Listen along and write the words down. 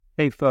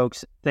Hey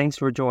folks, thanks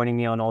for joining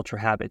me on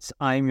Ultra Habits.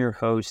 I'm your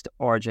host,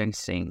 RJ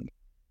Singh.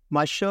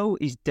 My show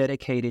is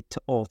dedicated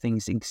to all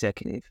things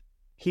executive.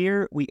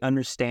 Here we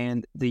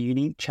understand the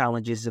unique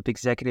challenges of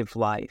executive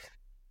life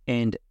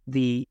and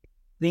the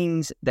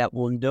things that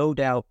will no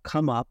doubt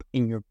come up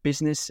in your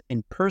business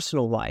and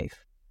personal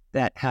life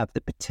that have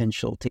the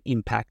potential to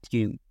impact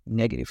you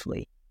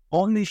negatively.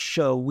 On this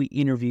show, we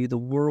interview the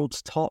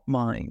world's top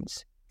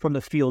minds from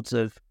the fields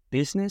of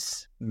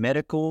business,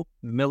 medical,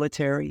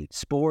 military,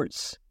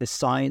 sports, the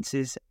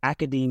sciences,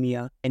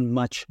 academia, and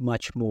much,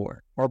 much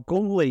more. Our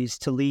goal is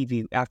to leave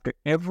you after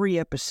every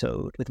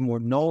episode with more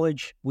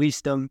knowledge,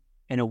 wisdom,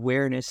 and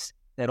awareness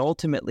that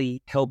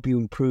ultimately help you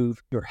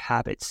improve your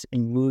habits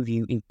and move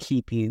you and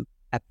keep you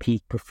at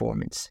peak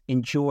performance.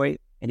 Enjoy.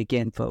 And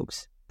again,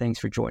 folks, thanks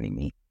for joining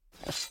me.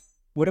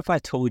 What if I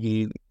told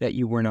you that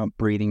you were not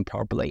breathing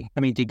properly?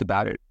 I mean, think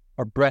about it.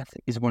 Our breath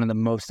is one of the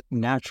most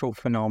natural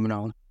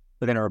phenomena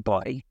within our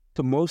body.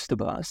 To most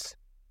of us,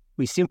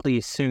 we simply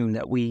assume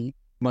that we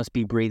must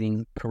be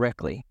breathing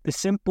correctly. The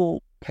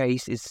simple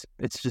case is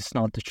it's just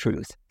not the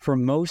truth. For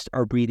most,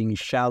 our breathing is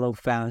shallow,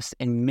 fast,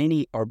 and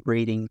many are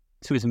breathing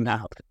to his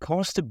mouth. The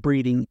cost of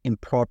breathing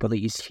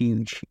improperly is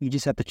huge. You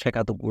just have to check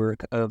out the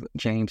work of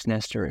James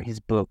Nestor, his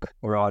book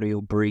or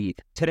audio Breathe.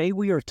 Today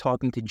we are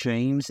talking to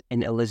James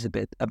and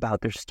Elísabet about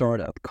their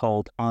startup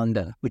called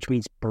Anda, which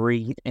means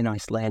breathe in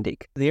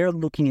Icelandic. They are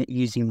looking at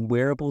using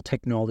wearable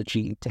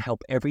technology to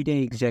help everyday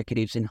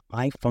executives and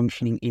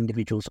high-functioning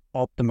individuals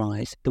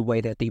optimize the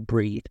way that they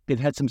breathe. They've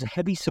had some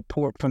heavy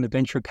support from the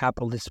venture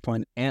capitalist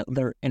fund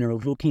Antler and are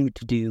looking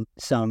to do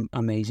some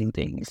amazing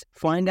things.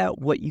 Find out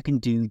what you can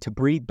do to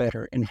breathe better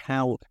and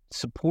how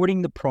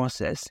supporting the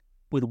process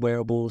with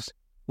wearables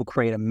will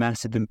create a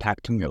massive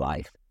impact in your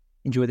life.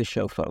 Enjoy the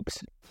show,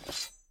 folks.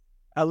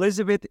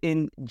 Elísabet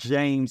and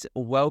James,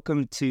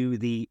 welcome to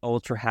the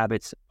Ultra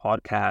Habits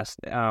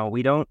podcast.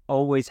 We don't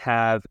always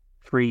have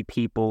three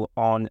people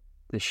on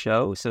the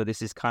show, so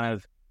this is kind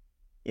of,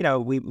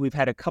 we've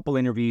had a couple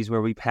interviews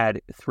where we've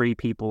had three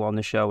people on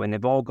the show, and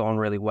they've all gone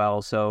really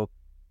well. So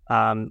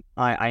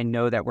I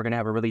know that we're going to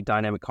have a really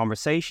dynamic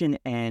conversation,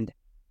 and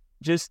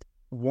just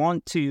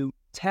want to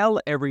tell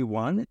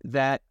everyone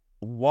that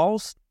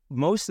whilst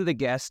most of the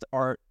guests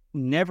are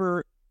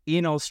never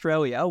in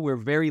Australia, we're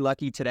very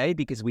lucky today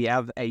because we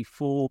have a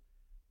full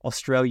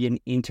Australian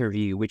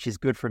interview, which is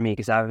good for me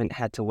because I haven't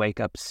had to wake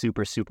up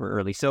super, super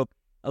early. So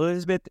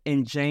Elísabet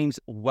and James,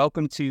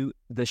 welcome to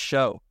the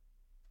show.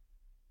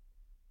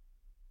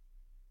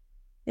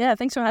 Yeah,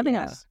 thanks for having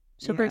us.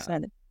 Super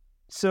excited.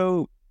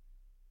 So,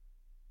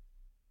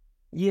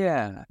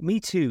 yeah, me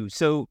too.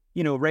 So,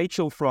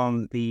 Rachel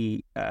from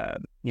the,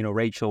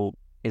 Rachel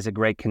is a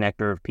great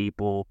connector of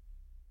people.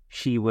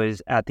 She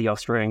was at the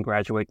Australian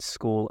Graduate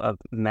School of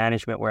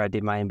Management where I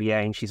did my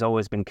MBA, and she's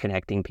always been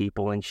connecting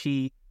people. And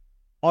she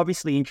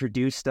obviously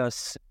introduced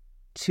us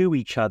to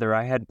each other.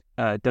 I had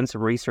done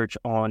some research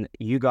on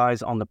you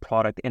guys on the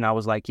product, and I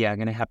was like, yeah, I'm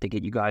going to have to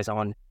get you guys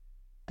on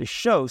the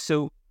show.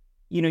 So,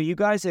 you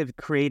guys have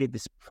created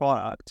this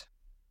product,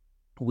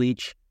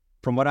 which,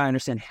 from what I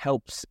understand,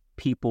 helps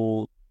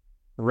people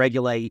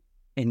regulate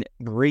and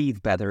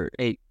breathe better.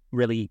 It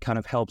really kind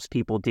of helps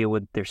people deal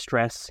with their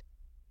stress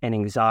and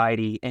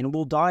anxiety. And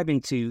we'll dive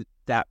into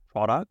that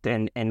product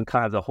and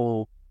kind of the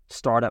whole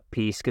startup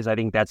piece, because I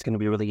think that's going to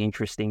be really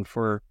interesting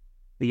for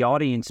the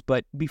audience.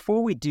 But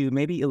before we do,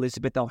 maybe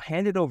Elísabet, I'll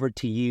hand it over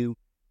to you.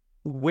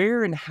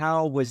 Where and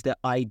how was the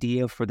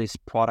idea for this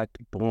product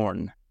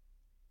born?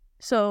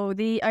 So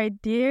the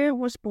idea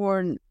was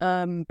born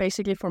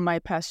basically from my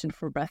passion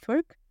for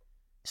breathwork.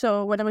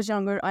 So when I was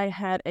younger, I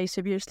had a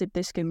severe slip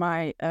disc in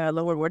my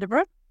lower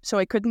vertebra. So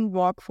I couldn't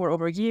walk for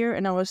over a year,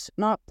 and I was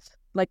not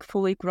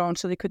fully grown,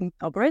 so they couldn't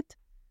operate.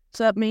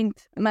 So that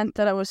meant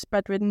that I was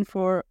bedridden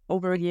for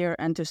over a year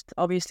and just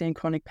obviously in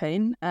chronic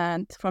pain.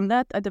 And from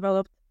that, I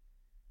developed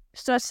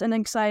stress and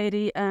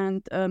anxiety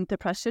and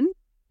depression.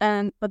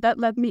 But that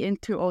led me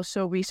into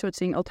also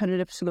researching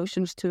alternative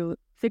solutions to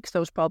fix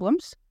those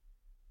problems.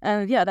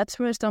 And that's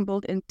where I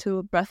stumbled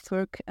into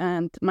breathwork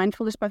and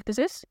mindfulness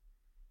practices.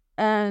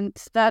 And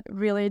that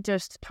really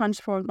just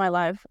transformed my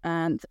life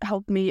and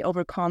helped me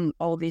overcome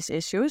all these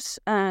issues.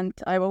 And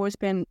I've always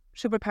been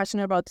super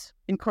passionate about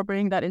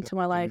incorporating that into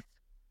my life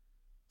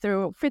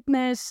through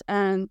fitness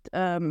and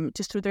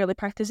just through daily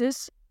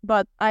practices.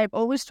 But I've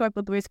always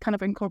struggled with kind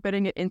of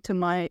incorporating it into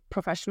my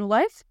professional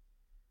life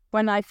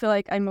when I feel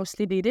like I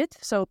mostly need it.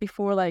 So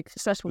before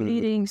stressful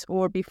meetings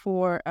or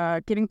before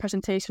giving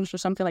presentations or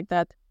something like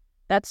that,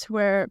 that's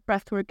where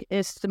breathwork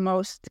is the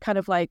most kind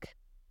of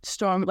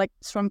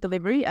strong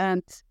delivery.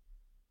 And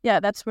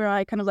that's where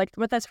I kind of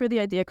but that's where the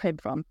idea came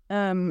from.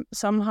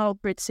 Somehow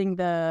bridging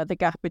the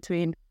gap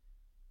between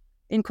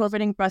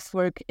incorporating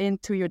breathwork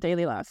into your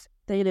daily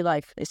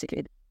life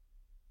basically.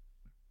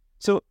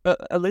 So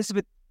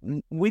Elísabet,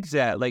 with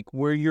that,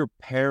 were your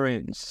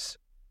parents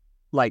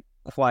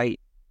quite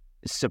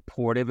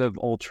supportive of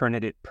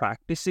alternative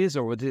practices,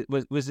 or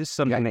was this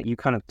something that you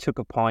kind of took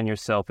upon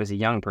yourself as a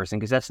young person?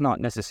 Because that's not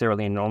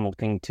necessarily a normal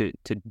thing to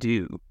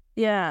do.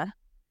 Yeah.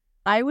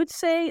 I would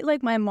say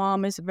like my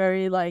mom is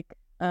very like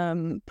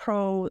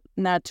pro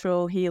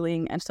natural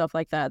healing and stuff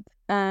like that.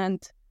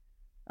 And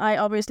I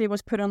obviously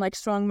was put on like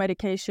strong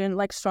medication,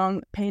 like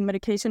strong pain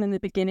medication in the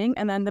beginning,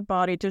 and then the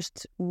body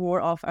just wore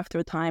off after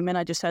a time. And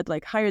I just had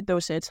like higher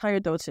dosage.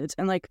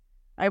 And like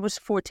I was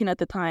 14 at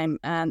the time,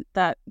 and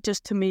that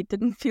just to me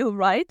didn't feel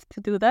right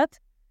to do that.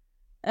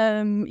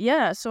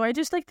 So I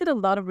just like did a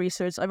lot of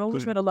research. I've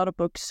always read a lot of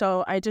books,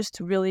 so I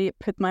just really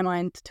put my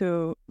mind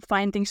to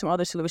finding some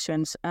other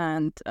solutions,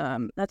 and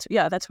that's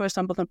where I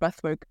stumbled on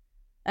breathwork.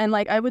 And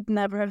like I would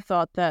never have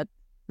thought that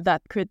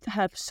could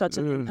have such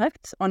an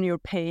impact on your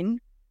pain,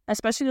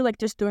 especially like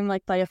just doing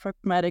like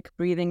diaphragmatic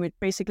breathing, which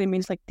basically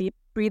means like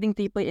breathing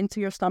deeply into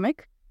your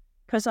stomach.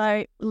 Because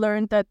I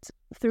learned that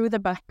through the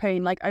back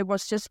pain, like I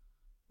was just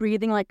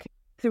breathing like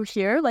through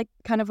here, like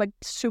kind of like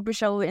super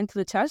shallowly into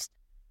the chest.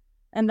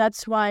 And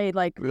that's why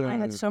like I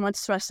had so much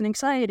stress and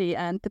anxiety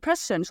and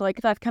depression. So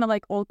like that kind of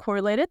like all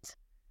correlated.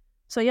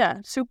 So yeah,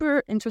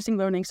 super interesting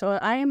learning. So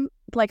I am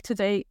like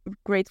today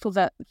grateful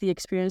that the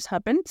experience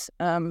happened.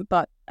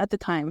 But at the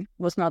time it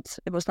was not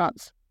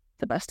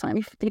the best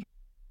time.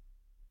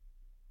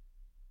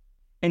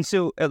 And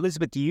so,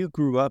 Elísabet, you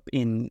grew up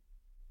in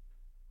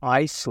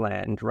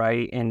Iceland,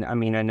 right? And I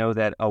mean, I know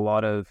that a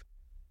lot of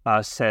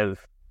us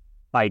have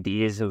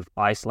ideas of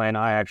Iceland.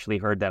 I actually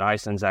heard that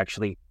Iceland's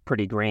actually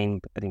pretty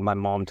green. I think my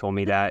mom told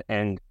me that.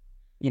 And,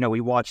 you know,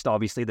 we watched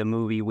obviously the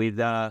movie with,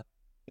 I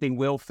think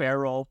Will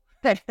Ferrell,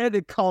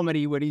 the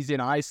comedy when he's in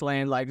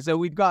Iceland. Like, so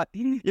we've got,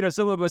 you know,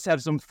 some of us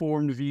have some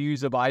formed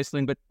views of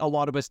Iceland, but a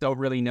lot of us don't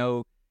really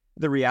know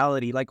the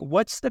reality. Like,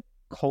 what's the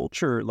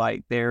culture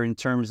like there in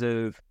terms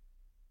of,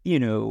 you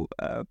know,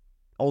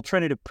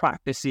 alternative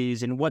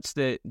practices, and what's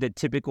the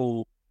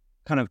typical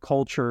kind of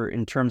culture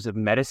in terms of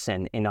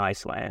medicine in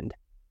Iceland?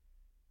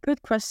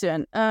 Good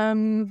question.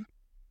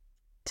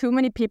 Too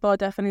many people are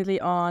definitely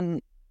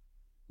on,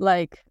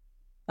 like,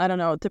 I don't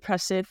know,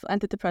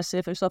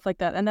 antidepressive or stuff like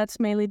that. And that's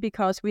mainly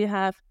because we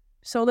have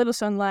so little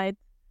sunlight.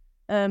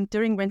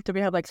 During winter,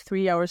 we have like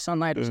 3 hours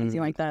sunlight or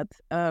something like that.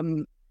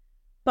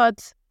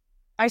 But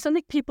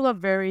Icelandic people are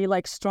very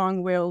like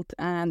strong-willed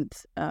and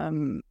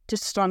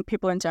just strong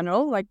people in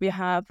general. Like we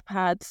have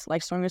had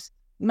like strongest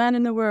men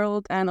in the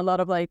world, and a lot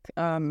of like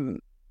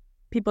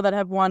people that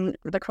have won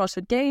the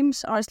CrossFit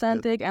Games are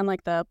Icelandic, and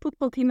like the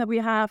football team that we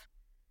have,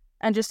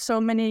 and just so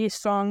many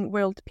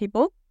strong-willed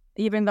people,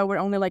 even though we're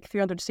only like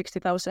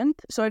 360,000.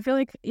 So I feel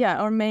like,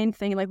 yeah, our main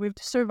thing, like we've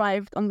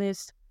survived on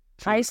this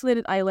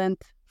isolated island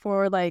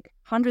for like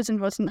hundreds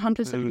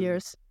of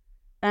years.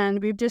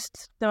 And we've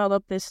just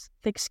developed this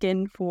thick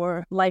skin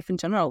for life in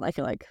general, I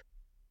feel like.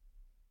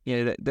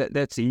 Yeah,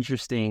 that's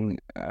interesting.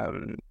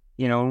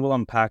 You know, and we'll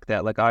unpack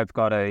that. Like I've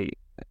got a,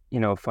 you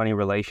know, funny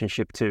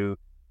relationship to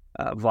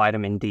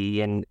vitamin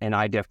D, and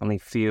I definitely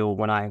feel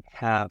when I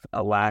have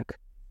a lack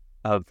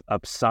of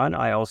sun.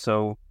 I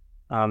also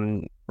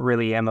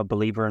really am a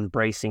believer in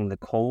embracing the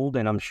cold,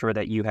 and I'm sure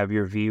that you have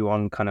your view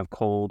on kind of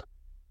cold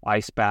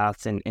ice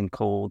baths and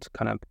cold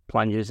kind of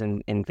plunges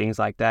and things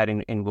like that,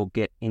 and we'll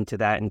get into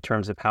that in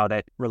terms of how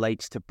that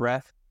relates to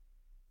breath.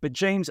 But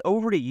James,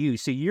 over to you.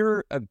 So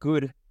you're a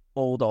good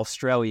old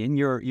Australian.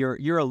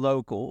 You're a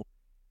local,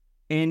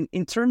 and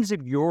in terms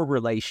of your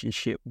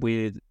relationship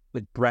with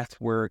breath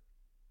work,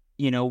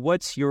 you know,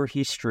 what's your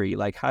history?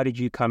 Like, how did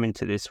you come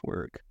into this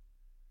work?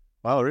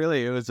 Well,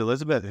 really, it was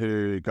Elísabet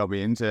who got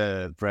me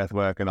into breath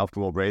work and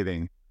optimal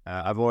breathing.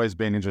 I've always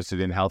been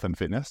interested in health and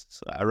fitness.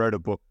 I wrote a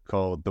book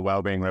called The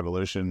Wellbeing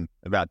Revolution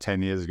about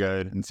 10 years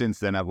ago. And since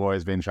then, I've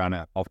always been trying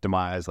to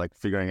optimize, like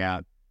figuring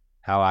out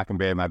how I can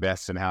be at my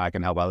best and how I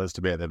can help others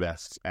to be at their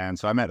best. And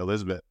so I met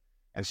Elísabet,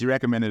 and she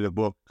recommended a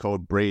book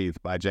called Breathe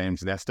by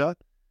James Nestor,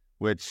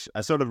 which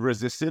I sort of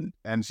resisted.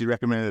 And she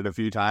recommended it a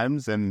few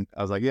times. And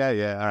I was like,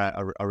 yeah, all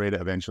right, I'll read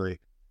it eventually.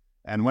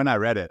 And when I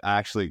read it, I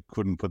actually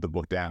couldn't put the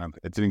book down.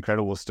 It's an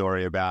incredible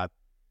story about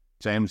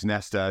James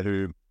Nestor,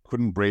 who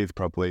couldn't breathe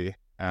properly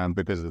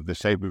because of the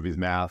shape of his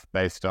mouth,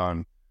 based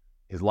on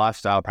his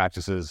lifestyle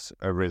practices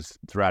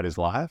throughout his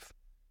life.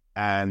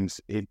 And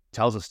it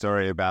tells a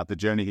story about the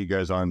journey he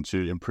goes on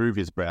to improve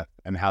his breath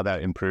and how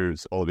that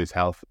improves all of his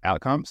health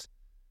outcomes.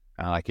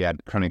 Like he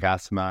had chronic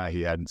asthma,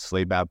 he had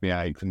sleep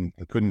apnea,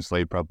 he couldn't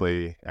sleep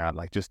properly,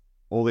 like just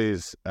all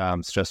these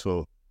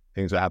stressful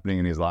things were happening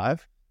in his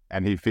life,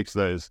 and he fixed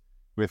those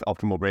with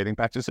optimal breathing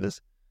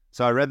practices.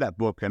 So I read that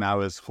book and I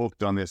was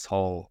hooked on this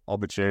whole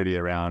opportunity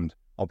around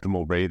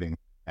optimal breathing.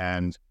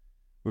 And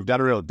we've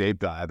done a real deep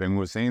dive, and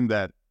we've seen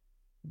that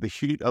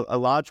a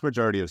large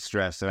majority of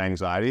stress and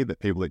anxiety that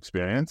people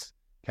experience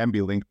can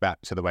be linked back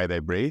to the way they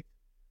breathe.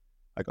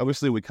 Like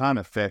obviously we can't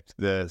affect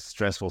the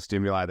stressful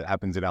stimuli that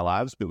happens in our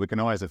lives, but we can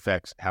always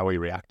affect how we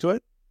react to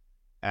it.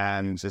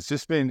 And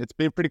it's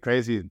been pretty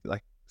crazy,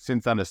 like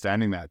since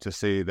understanding that, to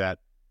see that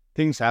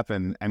things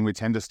happen and we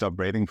tend to stop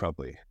breathing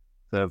properly.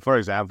 So for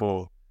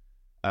example,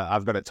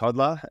 I've got a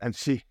toddler, and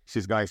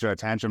she's going through a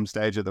tantrum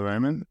stage at the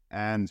moment,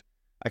 and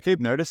I keep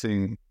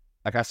noticing,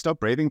 like, I stop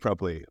breathing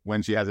properly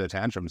when she has her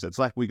tantrums. It's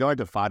like we go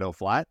into fight or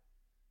flight,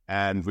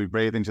 and we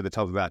breathe into the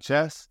top of our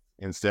chest,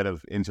 instead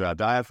of into our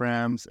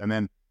diaphragms. And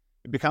then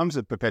it becomes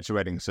a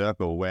perpetuating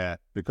circle where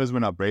because we're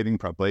not breathing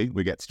properly,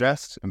 we get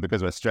stressed. And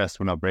because we're stressed,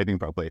 we're not breathing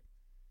properly.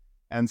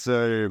 And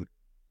so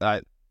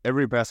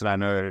every person I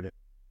know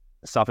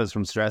suffers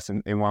from stress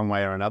in one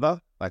way or another.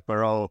 Like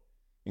we're all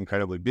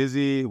incredibly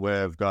busy.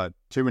 We've got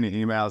too many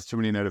emails, too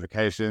many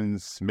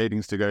notifications,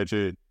 meetings to go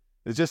to.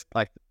 It's just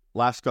like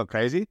life's got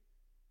crazy.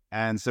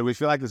 And so we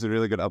feel like there's a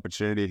really good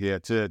opportunity here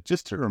to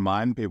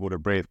remind people to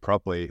breathe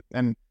properly.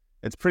 And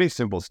it's pretty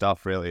simple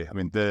stuff, really. I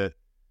mean, the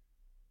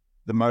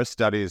most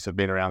studies have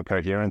been around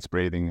coherence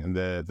breathing and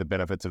the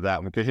benefits of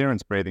that. And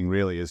coherence breathing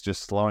really is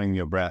just slowing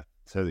your breath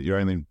so that you're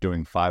only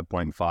doing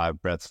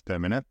 5.5 breaths per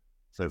minute.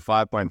 So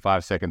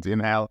 5.5 seconds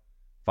inhale,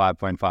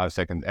 5.5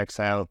 seconds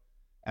exhale.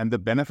 And the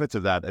benefits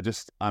of that are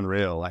just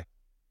unreal. Like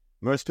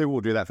most people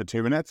will do that for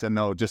 2 minutes and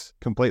they'll just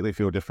completely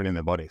feel different in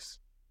their bodies.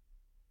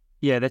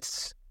 Yeah,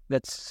 that's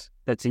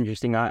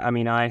interesting. I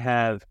mean, I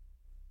have,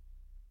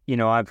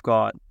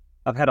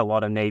 I've had a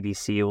lot of Navy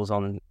SEALs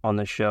on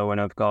the show,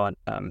 and I've got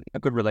a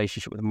good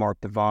relationship with Mark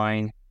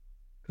Devine,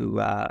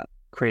 who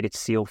created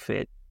SEAL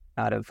Fit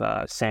out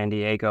of San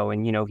Diego,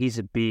 and he's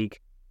a big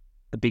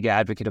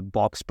advocate of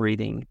box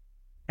breathing,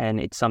 and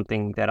it's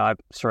something that I've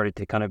started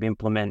to kind of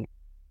implement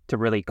to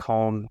really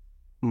calm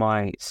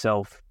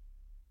myself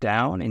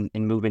down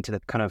and move into the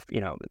kind of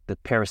the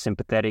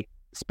parasympathetic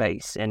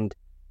space. And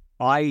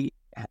I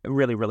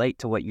really relate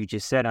to what you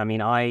just said. I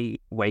mean, I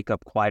wake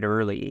up quite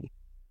early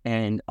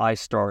and I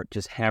start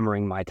just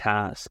hammering my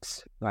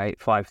tasks, right?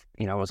 I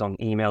was on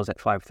emails at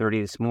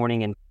 5:30 this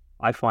morning, and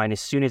I find as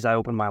soon as I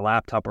open my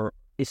laptop or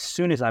as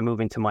soon as I move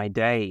into my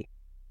day,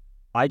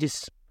 I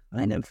just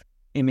kind of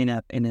am in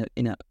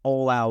a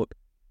all out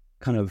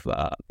kind of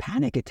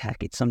panic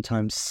attack. It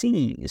sometimes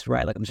seems,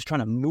 right? Like I'm just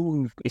trying to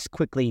move as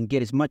quickly and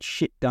get as much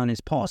shit done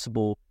as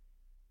possible.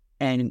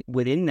 And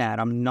within that,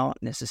 I'm not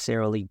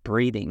necessarily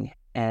breathing.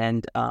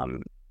 And,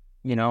 and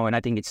I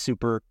think it's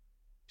super,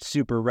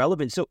 super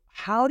relevant. So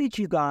how did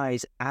you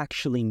guys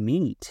actually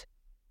meet?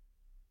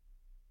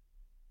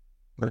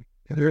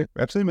 We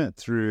actually met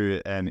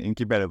through an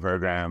incubator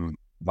program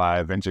by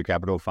a venture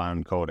capital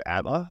fund called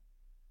Adler.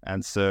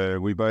 And so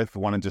we both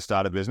wanted to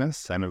start a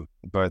business and have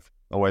both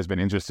always been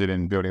interested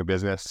in building a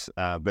business,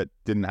 but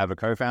didn't have a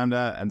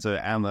co-founder. And so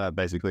Adler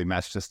basically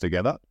matched us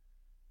together.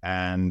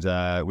 And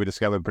we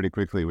discovered pretty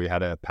quickly we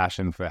had a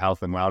passion for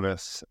health and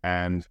wellness,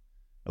 and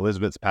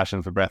Elísabet's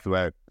passion for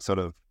breathwork sort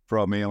of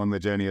brought me on the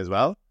journey as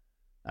well.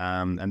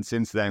 And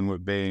since then,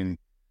 we've been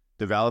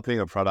developing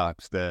a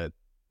product that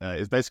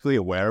is basically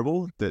a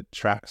wearable that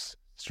tracks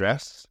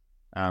stress.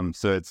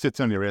 So it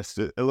sits on your wrist.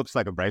 It looks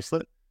like a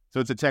bracelet. So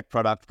it's a tech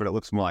product, but it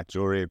looks more like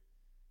jewelry,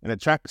 and it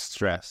tracks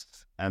stress.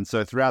 And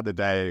so throughout the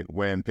day,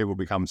 when people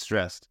become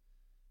stressed,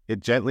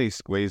 it gently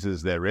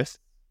squeezes their wrist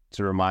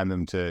to remind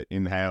them to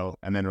inhale,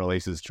 and then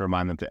releases to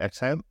remind them to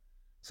exhale.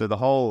 So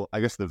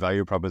the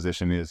value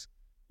proposition is,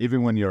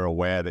 even when you're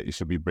aware that you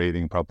should be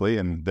breathing properly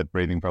and that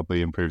breathing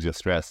properly improves your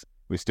stress,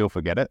 we still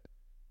forget it.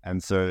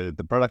 And so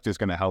the product is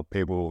going to help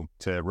people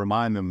to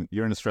remind them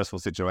you're in a stressful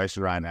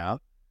situation right now.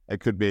 It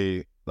could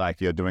be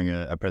like you're doing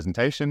a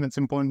presentation that's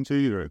important to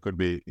you, or it could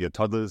be your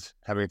toddler's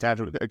having a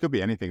tantrum. It could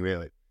be anything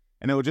really.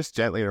 And it will just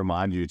gently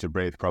remind you to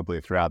breathe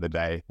properly throughout the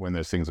day when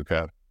those things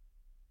occur.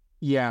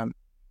 Yeah.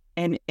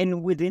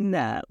 And within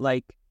that,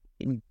 like,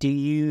 do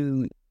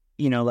you,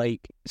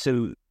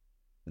 so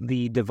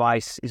the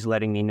device is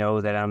letting me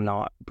know that I'm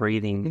not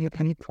breathing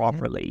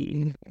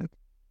properly.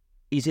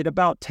 Is it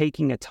about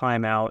taking a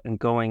time out and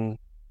going,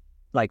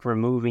 like,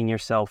 removing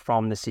yourself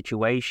from the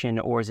situation,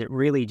 or is it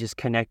really just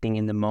connecting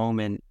in the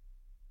moment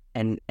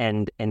and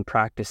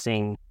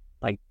practicing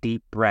like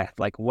deep breath?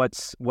 Like,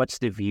 what's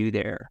the view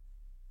there?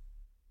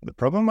 The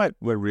problem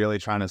we're really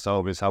trying to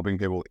solve is helping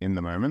people in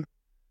the moment.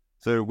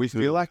 So we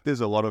feel like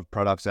there's a lot of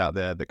products out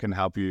there that can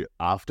help you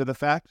after the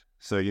fact.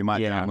 So you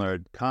might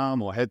download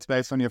Calm or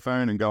Headspace on your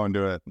phone and go and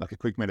do a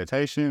quick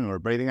meditation or a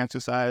breathing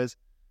exercise.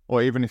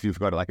 Or even if you've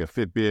got like a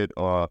Fitbit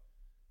or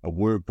a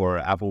Whoop or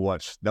an Apple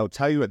Watch, they'll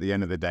tell you at the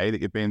end of the day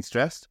that you're being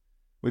stressed.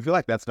 We feel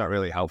like that's not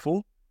really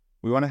helpful.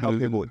 We want to help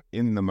people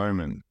in the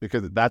moment,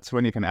 because that's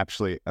when you can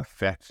actually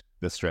affect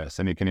the stress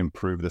and you can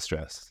improve the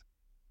stress.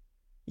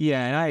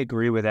 Yeah, and I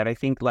agree with that. I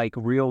think like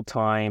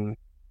real-time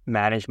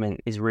management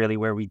is really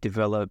where we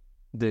develop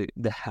the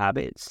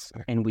habits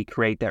and we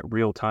create that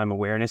real-time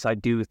awareness. I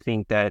do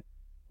think that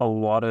a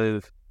lot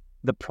of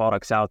the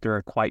products out there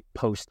are quite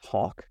post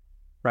hoc,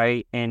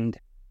 right? And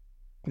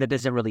that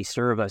doesn't really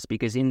serve us,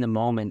 because in the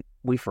moment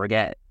we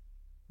forget,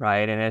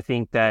 right? And I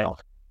think that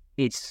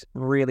it's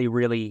really,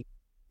 really,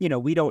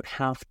 we don't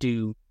have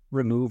to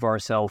remove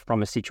ourselves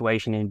from a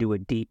situation and do a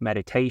deep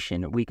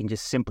meditation. We can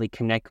just simply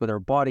connect with our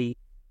body,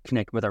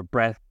 connect with our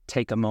breath,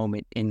 take a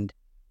moment and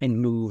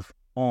move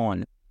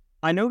on.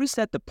 I noticed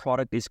that the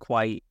product is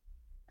quite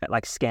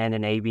like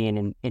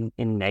Scandinavian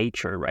in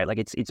nature, right? Like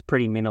it's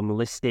pretty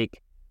minimalistic.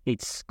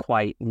 It's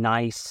quite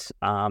nice.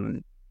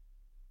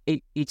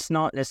 It's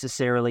not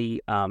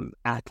necessarily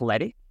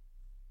athletic.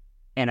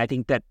 And I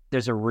think that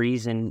there's a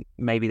reason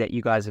maybe that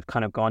you guys have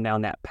kind of gone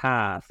down that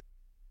path.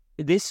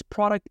 this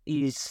product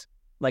is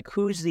like,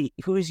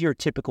 who's your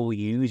typical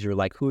user?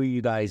 Like, who are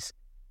you guys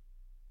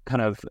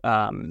kind of,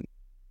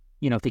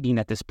 thinking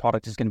that this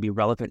product is going to be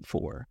relevant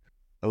for?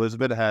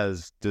 Elísabet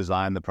has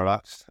designed the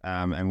product,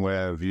 and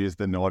we've used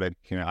the Nordic,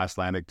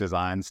 Icelandic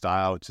design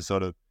style to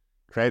sort of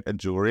create a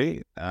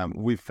jewelry.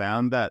 We've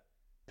found that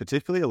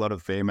particularly a lot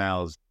of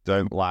females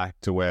don't like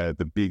to wear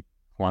the big,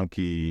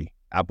 clunky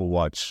Apple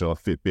Watch or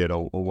Fitbit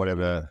or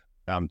whatever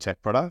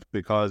tech product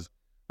because,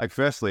 like,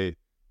 firstly,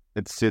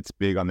 it sits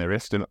big on their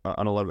wrist on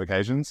a lot of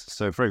occasions.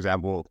 So, for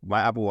example,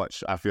 my Apple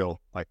Watch, I feel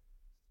like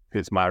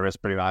fits my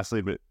wrist pretty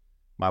nicely, but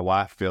my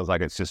wife feels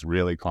like it's just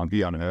really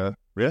clunky on her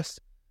wrist.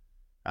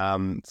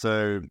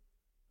 So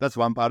that's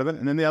one part of it.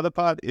 And then the other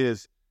part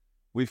is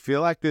we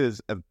feel like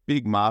there's a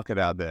big market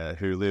out there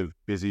who live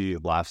busy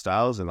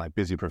lifestyles and like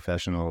busy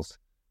professionals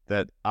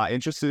that are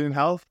interested in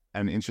health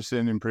and interested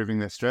in improving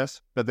their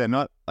stress, but they're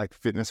not like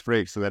fitness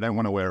freaks. So they don't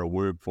want to wear a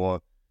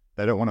Whoop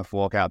they don't want to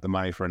fork out the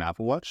money for an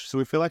Apple Watch. So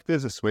we feel like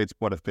there's a sweet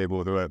spot of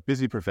people who are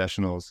busy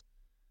professionals.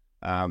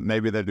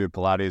 Maybe they do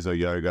Pilates or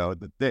yoga.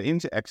 They're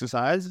into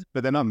exercise,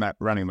 but they're not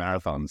running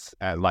marathons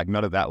and like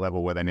not at that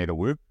level where they need a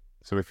Whoop.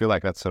 So we feel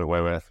like that's sort of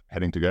where we're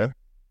heading to go.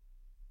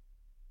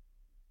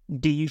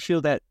 Do you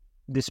feel that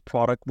this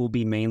product will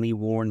be mainly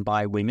worn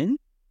by women?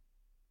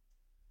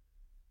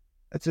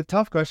 It's a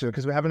tough question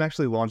because we haven't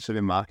actually launched it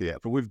in market yet,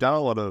 but we've done a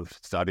lot of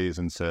studies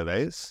and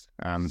surveys.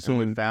 So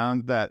we've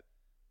found that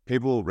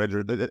people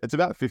it's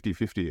about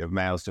 50-50 of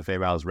males to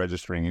females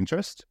registering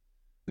interest.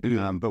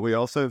 But we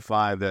also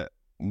find that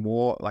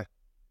more like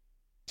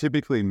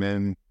typically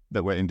men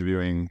that we're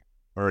interviewing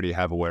already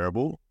have a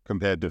wearable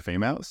compared to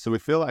females. So we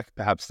feel like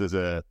perhaps there's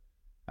a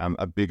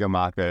bigger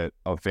market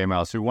of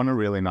females who want a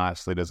really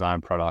nicely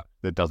designed product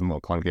that doesn't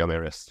look clunky on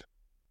their wrist.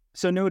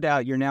 So no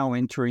doubt you're now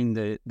entering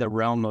the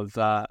realm of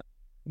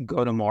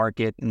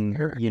go-to-market, and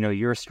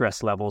your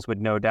stress levels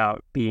would no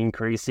doubt be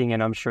increasing,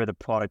 and I'm sure the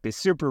product is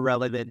super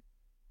relevant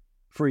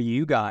for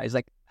you guys.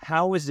 Like,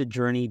 how has the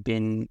journey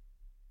been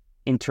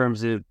in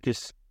terms of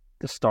just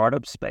the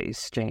startup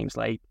space, James?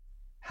 Like,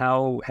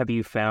 how have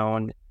you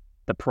found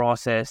the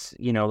process,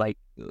 like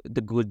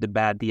the good, the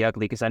bad, the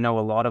ugly? Because I know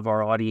a lot of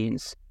our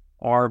audience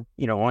are,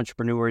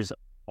 entrepreneurs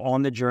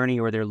on the journey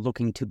or they're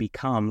looking to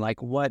become.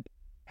 Like, what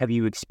have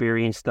you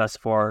experienced thus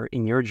far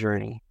in your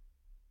journey?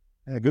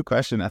 Yeah, good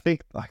question. I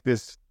think like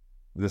there's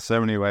so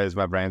many ways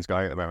my brain's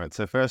going at the moment.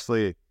 So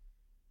firstly,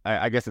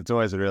 I guess it's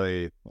always a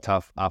really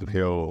tough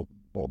uphill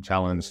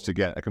challenge to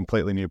get a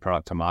completely new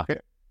product to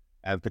market,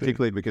 and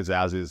particularly because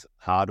ours is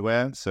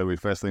hardware. So we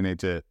firstly need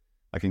to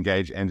like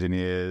engage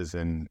engineers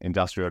and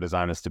industrial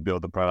designers to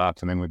build the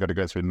product, and then we've got to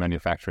go through the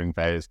manufacturing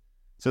phase.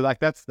 So like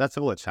that's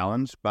all a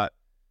challenge, but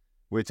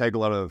we take a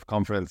lot of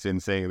confidence in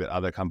seeing that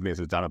other companies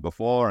have done it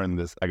before, and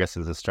there's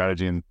a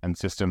strategy and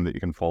system that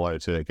you can follow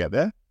to get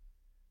there.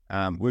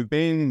 We've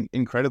been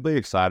incredibly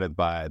excited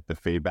by the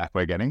feedback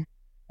we're getting,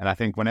 and I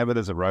think whenever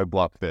there's a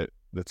roadblock that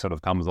sort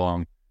of comes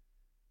along,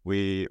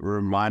 we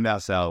remind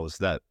ourselves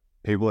that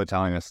people are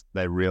telling us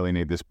they really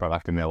need this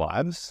product in their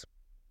lives.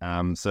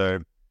 So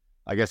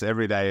I guess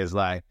every day is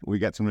like we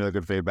get some really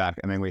good feedback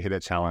and then we hit a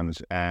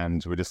challenge,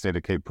 and we just need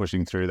to keep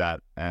pushing through that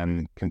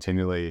and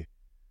continually,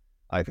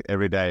 like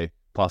every day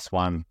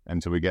 +1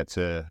 until we get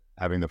to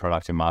having the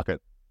product in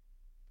market.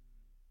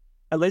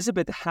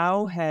 Elísabet,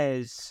 how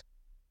has,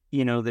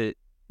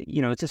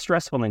 it's a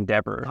stressful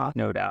endeavor,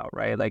 no doubt,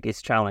 right? Like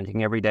it's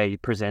challenging. Every day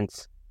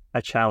presents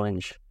a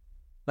challenge.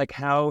 Like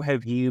how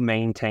have you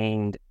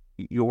maintained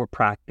your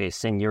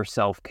practice and your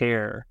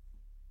self-care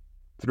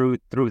through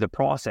the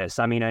process?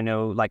 I mean, I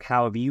know, like,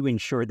 how have you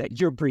ensured that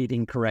you're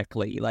breathing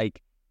correctly?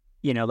 Like,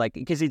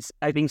 because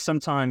I think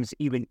sometimes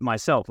even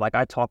myself, like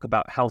I talk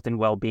about health and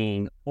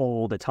well-being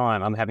all the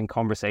time. I'm having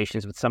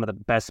conversations with some of the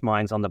best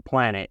minds on the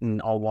planet,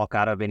 and I'll walk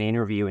out of an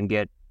interview and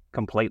get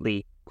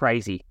completely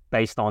crazy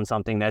based on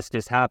something that's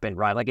just happened,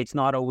 right? Like it's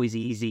not always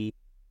easy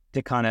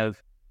to kind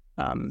of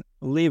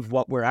live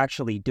what we're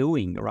actually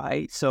doing,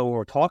 right? So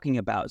we're talking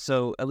about.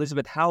 So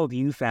Elísabet, how have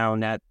you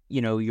found that,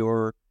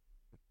 your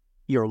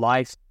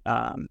life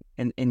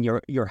and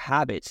your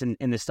habits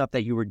and the stuff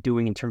that you were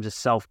doing in terms of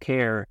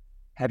self-care,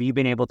 have you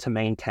been able to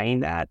maintain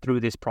that through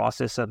this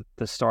process of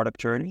the startup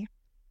journey?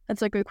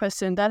 That's a good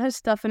question. That has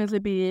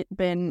definitely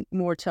been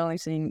more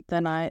challenging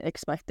than I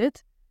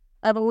expected.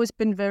 I've always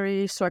been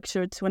very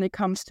structured when it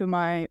comes to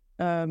my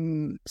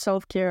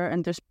self-care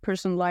and just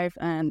personal life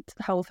and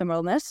health and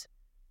wellness.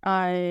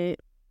 I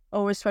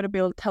always try to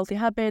build healthy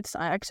habits.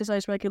 I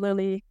exercise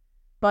regularly.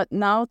 But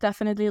now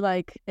definitely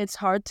like it's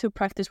hard to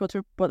practice what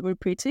we're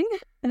preaching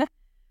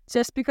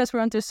just because we're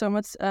under so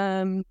much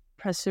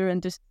pressure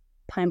and just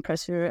time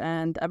pressure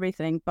and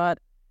everything. But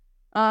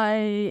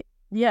I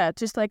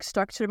just like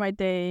structure my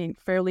day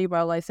fairly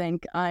well. I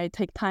think I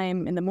take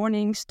time in the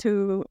mornings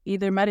to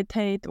either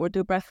meditate or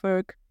do breath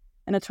work,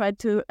 and I try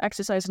to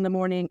exercise in the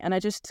morning, and I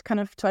just kind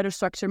of try to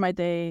structure my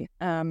day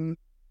to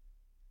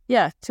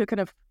kind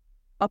of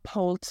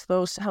uphold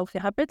those healthy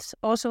habits.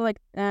 Also, like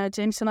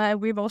James and I,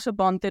 we've also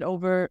bonded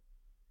over,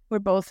 we're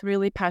both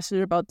really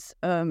passionate about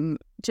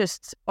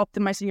just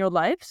optimizing your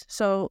lives.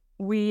 So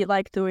we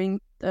like doing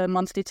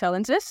monthly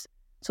challenges.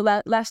 So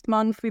last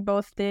month we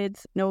both did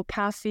no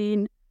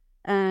caffeine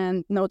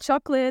and no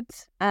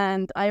chocolate,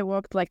 and I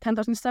walked like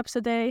 10,000 steps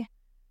a day.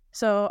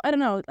 So I don't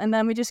know. And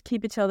then we just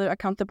keep each other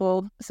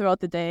accountable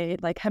throughout the day.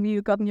 Like, have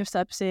you gotten your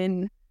steps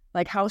in?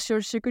 Like, how's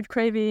your sugar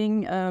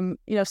craving?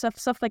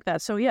 Stuff like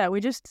that. So yeah,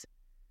 we just,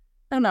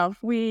 I don't know.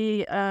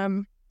 We,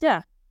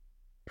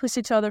 push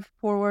each other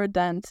forward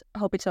and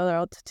help each other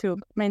out to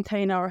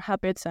maintain our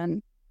habits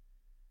and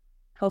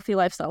healthy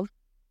lifestyle.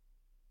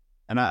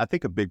 And I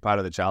think a big part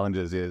of the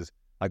challenges is,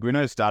 like, we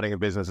know starting a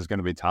business is going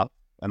to be tough.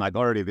 And like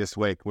already this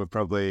week, we've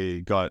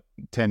probably got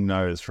 10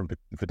 no's from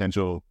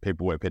potential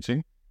people we're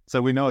pitching.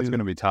 So we know it's going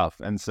to be tough.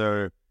 And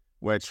so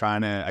we're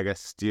trying to, I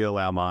guess, steel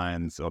our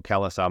minds or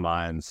callous our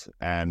minds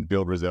and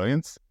build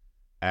resilience.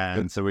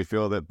 And so we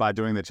feel that by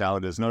doing the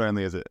challenges, not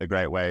only is it a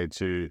great way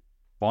to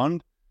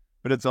bond,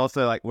 but it's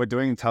also like we're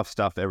doing tough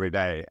stuff every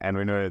day. And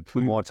we know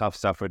the more tough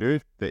stuff we do,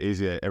 the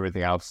easier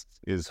everything else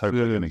is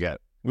hopefully going to get,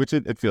 which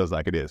it feels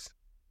like it is.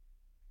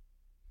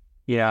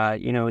 Yeah,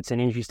 it's an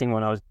interesting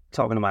one. I was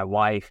talking to my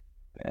wife,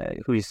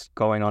 who's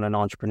going on an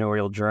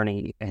entrepreneurial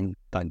journey, and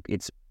like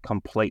it's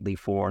completely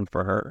foreign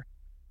for her.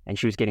 And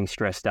she was getting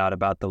stressed out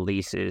about the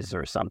leases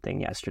or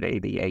something yesterday.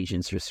 The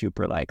agents are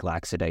super like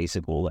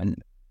lackadaisical.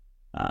 And,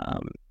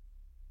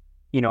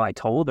 I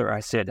told her,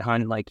 I said,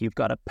 hon, like you've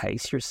got to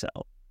pace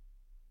yourself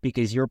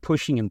because you're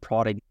pushing and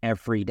prodding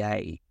every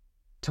day.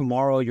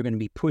 Tomorrow you're going to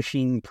be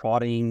pushing,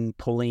 prodding,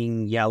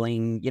 pulling,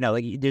 yelling,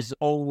 like there's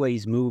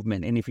always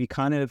movement. And if you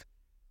kind of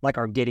like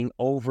are getting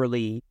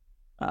overly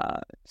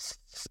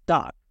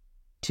stuck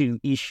to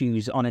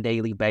issues on a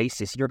daily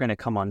basis, you're going to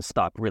come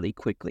unstuck really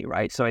quickly,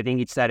 right? So I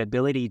think it's that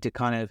ability to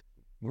kind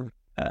of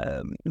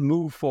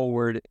move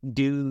forward,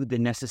 do the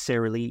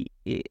necessary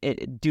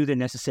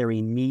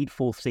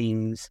needful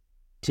things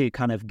to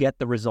kind of get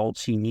the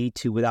results you need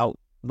to without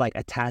like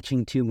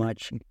attaching too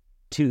much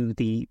to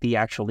the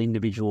actual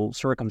individual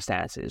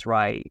circumstances,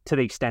 right? To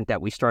the extent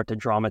that we start to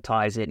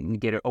dramatize it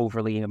and get it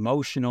overly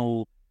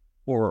emotional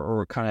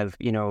or kind of,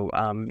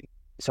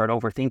 start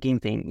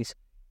overthinking things.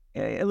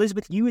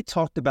 Elísabet, you had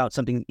talked about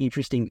something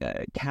interesting,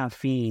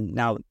 caffeine.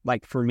 Now,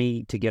 like for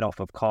me to get off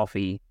of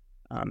coffee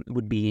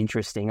would be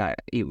interesting.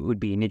 It would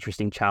be an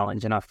interesting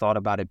challenge, and I've thought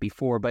about it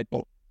before. But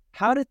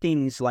how do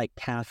things like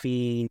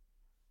caffeine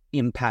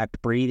impact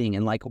breathing,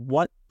 and like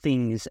what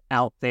things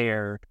out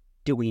there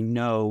do we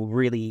know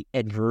really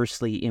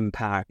adversely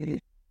impact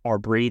our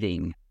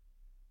breathing?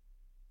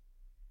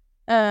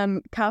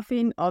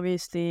 Caffeine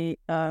obviously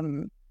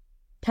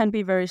can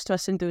be very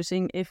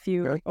stress-inducing if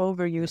you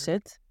overuse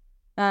it.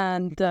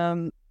 And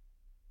that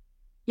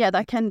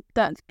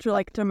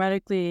like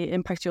dramatically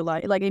impact your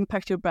life, like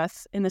impact your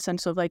breath in the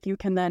sense of like you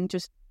can then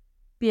just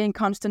be in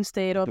constant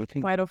state of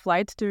fight or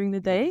flight during the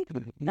day,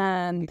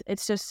 and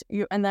it's just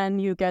and then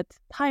you get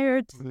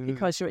tired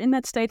because you're in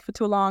that state for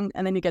too long,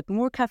 and then you get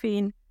more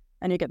caffeine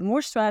and you get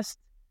more stressed,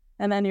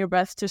 and then your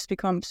breath just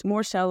becomes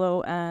more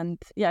shallow,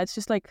 and it's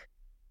just like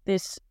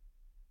this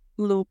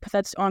loop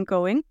that's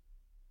ongoing.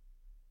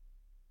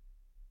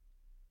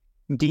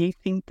 Do you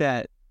think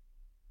that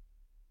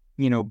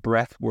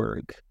breath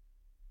work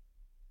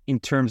in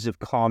terms of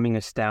calming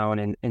us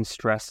down and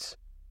stress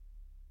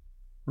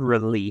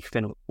relief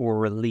or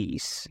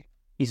release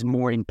is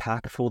more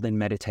impactful than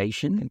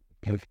meditation?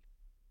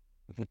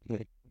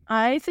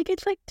 I think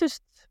it's like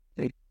just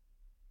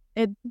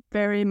it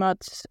very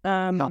much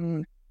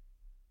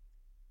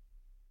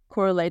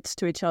correlates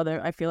to each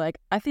other. I feel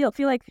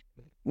like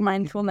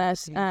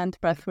mindfulness and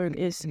breathwork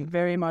is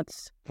very much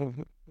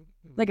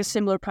like a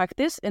similar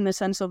practice in the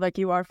sense of like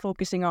you are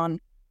focusing on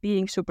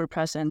being super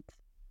present,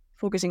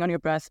 focusing on your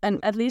breath. And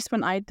at least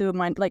when I do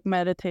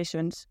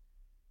meditations,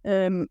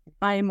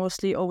 I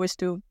mostly always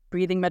do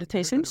breathing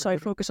meditation. So I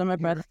focus on my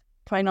breath,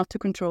 try not to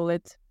control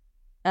it.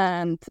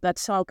 And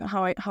that's how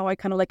I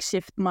kind of like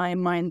shift my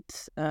mind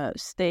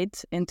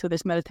state into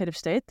this meditative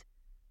state.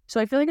 So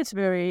I feel like it's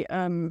very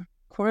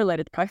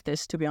correlated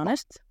practice, to be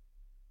honest.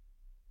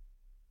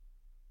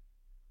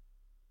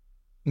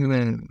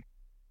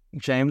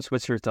 James,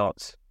 what's your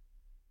thoughts?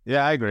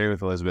 Yeah, I agree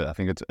with Elísabet. I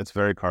think it's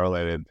very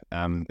correlated.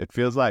 It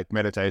feels like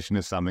meditation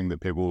is something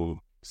that people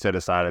set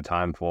aside a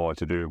time for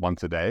to do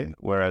once a day,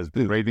 whereas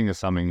breathing is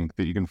something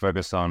that you can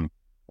focus on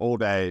all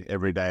day,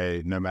 every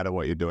day, no matter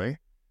what you're doing.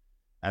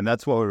 And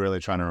that's what we're really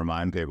trying to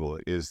remind people,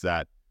 is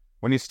that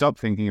when you stop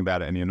thinking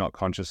about it and you're not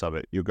conscious of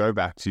it, you'll go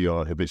back to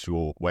your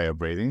habitual way of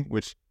breathing,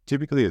 which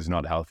typically is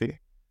not healthy.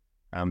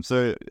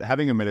 So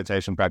having a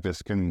meditation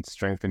practice can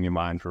strengthen your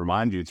mind to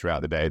remind you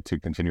throughout the day to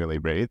continually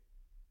breathe.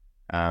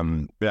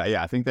 But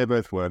yeah, I think they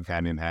both work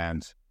hand in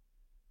hand.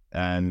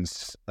 And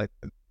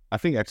I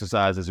think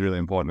exercise is really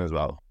important as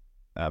well,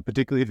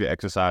 particularly if you're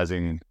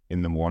exercising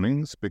in the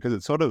mornings, because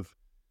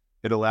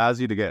it allows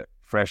you to get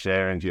fresh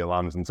air into your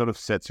lungs and sort of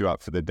sets you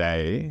up for the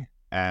day.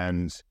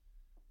 And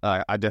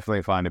I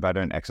definitely find if I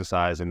don't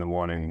exercise in the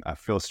morning, I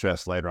feel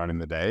stressed later on in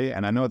the day.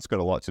 And I know it's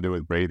got a lot to do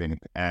with breathing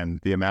and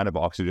the amount of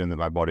oxygen that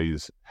my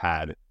body's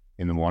had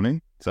in the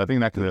morning. So I think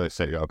that can really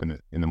set you up in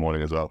the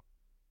morning as well.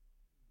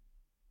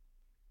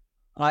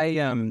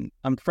 I'm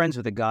friends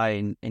with a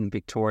guy in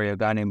Victoria, a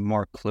guy named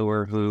Mark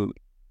Kluwer, who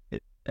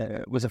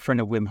was a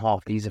friend of Wim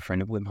Hof. He's a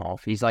friend of Wim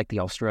Hof. He's like the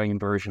Australian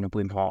version of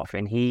Wim Hof,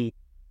 and he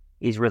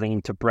is really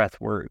into breath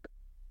work,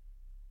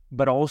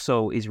 but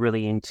also is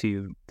really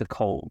into the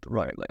cold,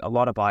 right? Like a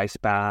lot of ice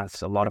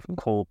baths, a lot of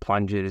cold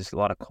plunges, a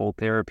lot of cold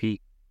therapy.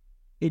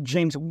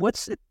 James,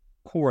 what's the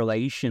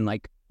correlation?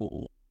 Like,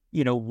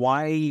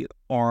 why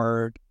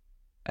are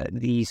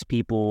these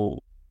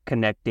people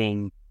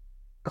connecting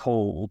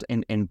cold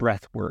and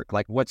breath work?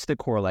 Like, what's the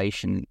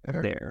correlation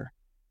there?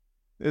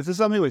 This is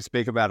something we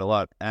speak about a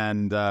lot,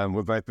 and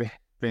we've both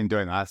been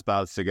doing ice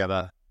baths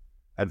together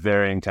at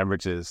varying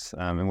temperatures,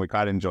 and we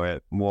quite enjoy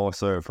it more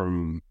so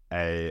from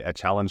a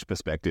challenge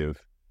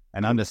perspective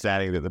and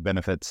understanding that the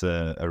benefits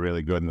are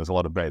really good and there's a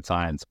lot of great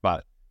science.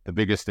 But the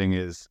biggest thing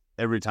is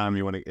every time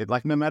you want to,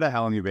 like, no matter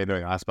how long you've been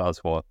doing ice baths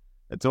for,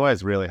 it's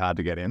always really hard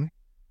to get in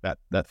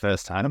that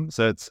first time.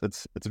 So it's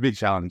a big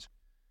challenge.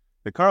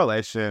 The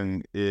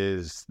correlation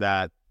is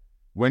that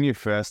when you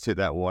first hit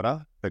that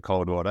water, the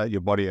cold water,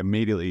 your body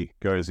immediately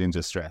goes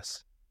into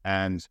stress.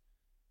 And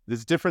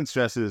there's different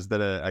stresses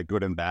that are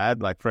good and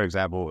bad. Like, for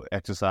example,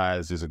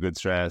 exercise is a good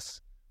stress,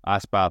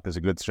 ice bath is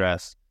a good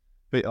stress.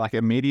 But like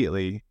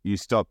immediately you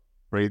stop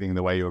breathing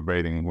the way you were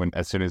breathing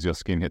as soon as your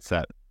skin hits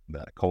that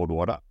cold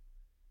water.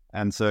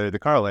 And so the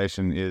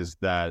correlation is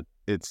that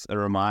it's a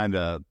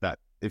reminder that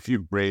if you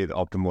breathe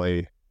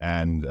optimally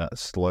and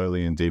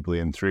slowly and deeply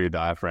and through your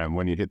diaphragm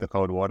when you hit the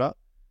cold water,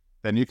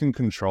 then you can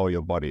control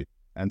your body.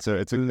 And so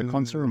it's a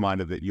constant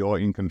reminder that you're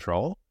in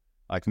control.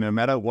 Like, no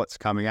matter what's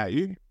coming at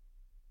you,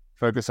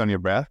 focus on your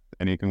breath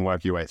and you can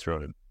work your way through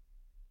it.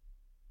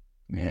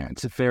 Yeah,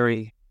 it's a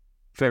very,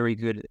 very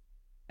good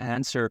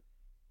answer.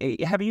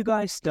 Have you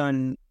guys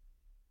done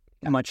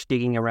much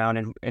digging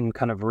around and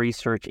kind of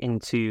research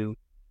into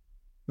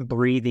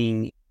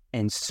breathing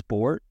and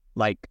sport,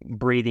 like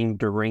breathing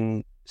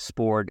during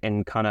sport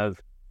and kind of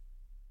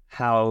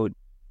how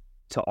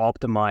to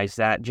optimize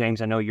that?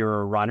 James, I know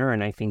you're a runner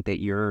and I think that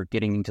you're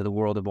getting into the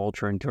world of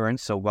ultra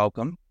endurance, so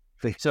welcome.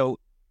 So,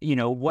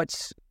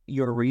 what's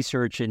your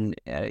research and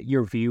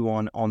your view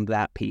on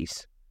that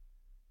piece?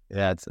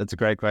 Yeah, it's a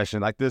great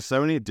question. Like, there's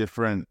so many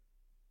different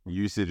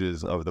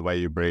usages of the way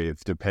you breathe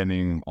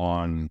depending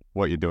on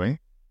what you're doing.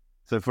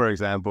 So, for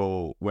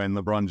example, when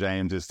LeBron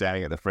James is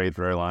standing at the free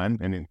throw line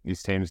and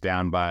his team's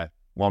down by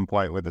 1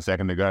 point with a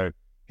second to go,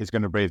 he's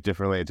going to breathe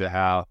differently to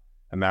how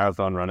a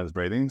marathon runner's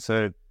breathing.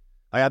 So,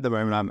 at the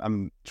moment,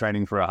 I'm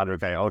training for a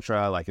 100K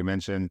ultra, like you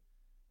mentioned,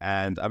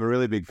 and I'm a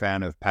really big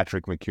fan of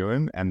Patrick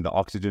McKeown and the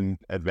Oxygen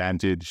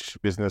Advantage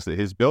business that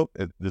he's built.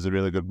 There's a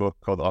really good book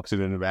called The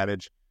Oxygen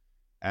Advantage,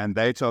 and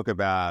they talk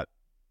about,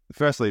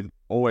 firstly,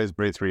 always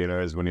breathe through your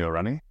nose when you're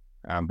running,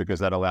 because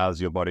that allows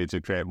your body to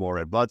create more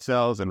red blood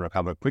cells and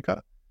recover quicker.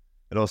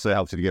 It also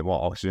helps you to get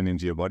more oxygen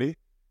into your body.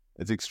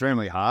 It's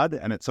extremely hard,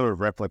 and it sort of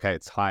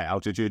replicates high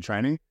altitude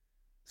training.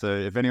 So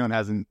if anyone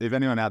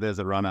out there is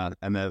a runner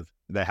and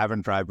they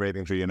haven't tried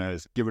breathing through your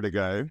nose, give it a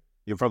go.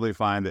 You'll probably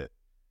find that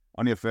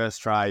on your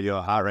first try,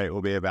 your heart rate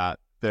will be about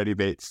 30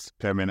 beats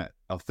per minute,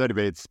 or 30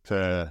 beats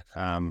per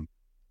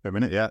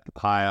minute,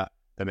 higher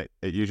than it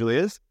usually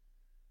is.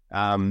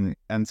 And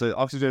so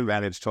Oxygen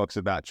Advantage talks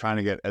about trying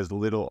to get as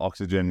little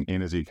oxygen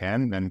in as you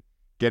can and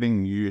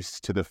getting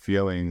used to the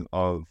feeling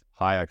of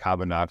higher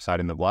carbon dioxide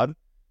in the blood.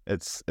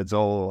 It's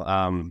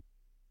all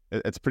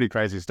it's pretty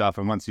crazy stuff.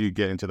 And once you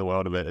get into the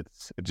world of it,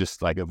 it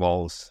just like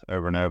evolves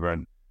over and over.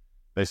 And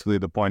basically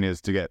the point is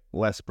to get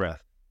less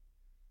breath.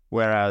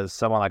 Whereas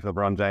someone like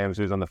LeBron James,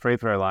 who's on the free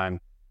throw line,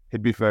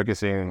 he'd be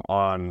focusing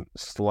on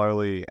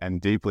slowly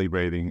and deeply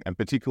breathing, and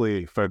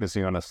particularly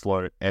focusing on a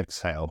slow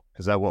exhale,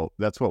 because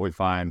that's what we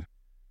find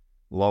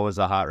lowers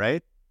the heart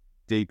rate,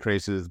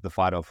 decreases the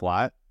fight or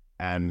flight,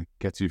 and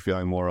gets you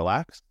feeling more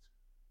relaxed.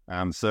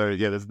 So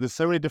yeah, there's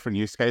so many different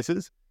use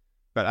cases,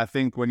 but I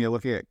think when you're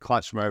looking at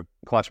clutch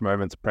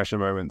moments, pressure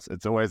moments,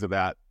 it's always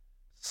about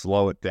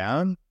slow it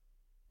down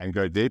and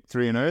go deep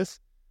through your nose.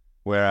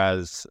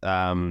 Whereas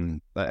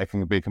it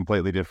can be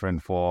completely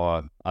different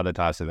for other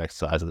types of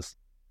exercises.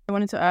 I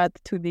wanted to add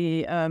to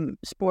the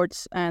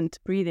sports and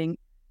breathing.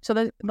 So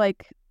that,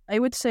 like, I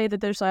would say that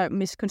there's a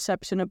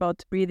misconception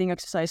about breathing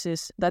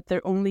exercises that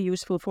they're only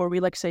useful for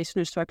relaxation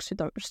or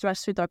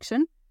stress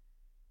reduction.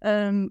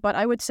 But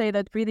I would say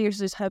that breathing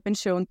exercises have been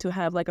shown to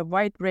have like a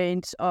wide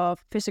range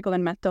of physical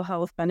and mental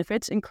health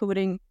benefits,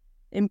 including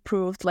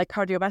improved like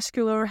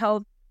cardiovascular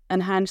health,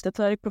 enhanced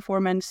athletic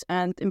performance,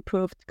 and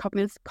improved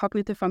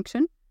cognitive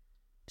function.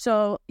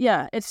 So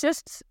yeah, it's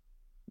just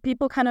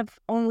people kind of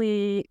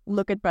only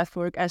look at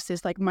breathwork as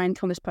this like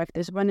mindfulness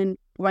practice when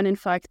in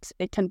fact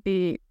it can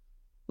be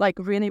like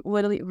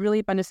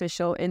really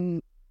beneficial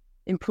in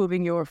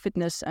improving your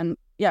fitness and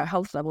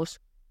health levels.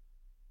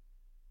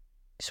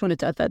 Just wanted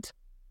to add that.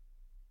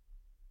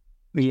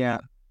 Yeah,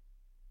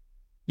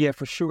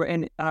 for sure.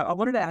 And I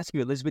wanted to ask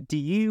you,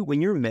 Elísabet, when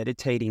you're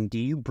meditating, do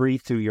you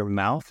breathe through your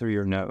mouth or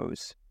your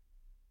nose?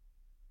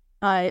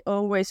 I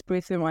always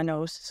breathe through my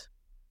nose.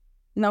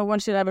 No one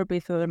should ever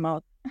breathe through their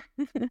mouth.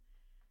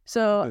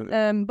 So,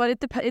 but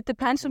it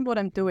depends on what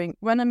I'm doing.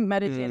 When I'm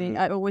meditating,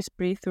 I always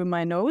breathe through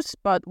my nose.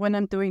 But when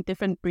I'm doing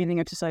different breathing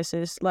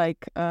exercises,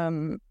 like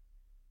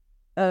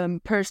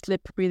pursed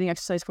lip breathing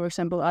exercise, for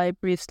example, I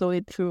breathe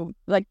slowly through,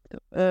 like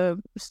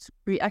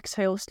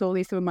exhale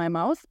slowly through my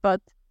mouth.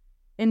 But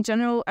in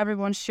general,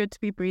 everyone should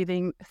be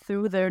breathing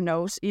through their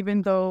nose,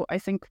 even though I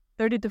think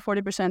 30 to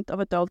 40% of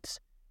adults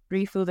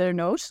breathe through their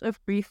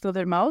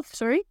mouth,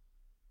 sorry.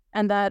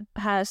 And that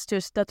has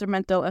just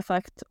detrimental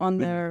effect on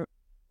their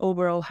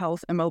overall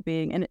health and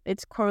well-being. And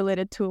it's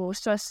correlated to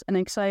stress and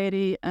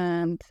anxiety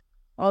and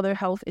other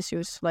health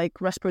issues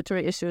like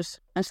respiratory issues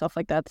and stuff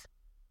like that.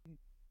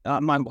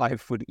 My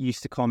wife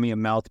used to call me a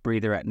mouth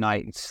breather at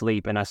night and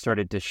sleep, and I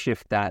started to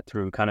shift that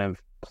through kind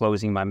of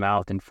closing my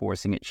mouth and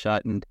forcing it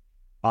shut. And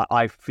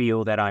I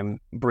feel that I'm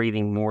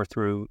breathing more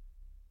through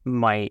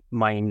my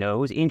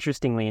nose.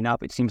 Interestingly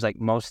enough, it seems like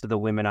most of the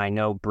women I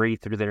know breathe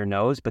through their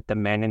nose, but the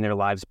men in their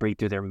lives breathe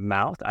through their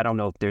mouth. I don't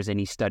know if there's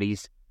any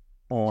studies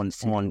on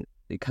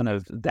kind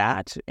of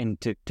that and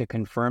to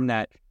confirm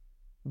that.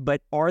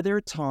 But are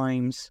there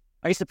times,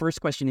 I guess the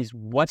first question is,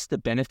 what's the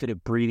benefit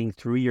of breathing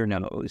through your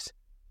nose?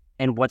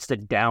 And what's the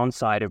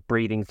downside of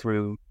breathing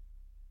through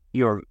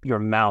your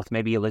mouth?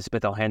 Maybe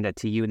Elísabet, I'll hand that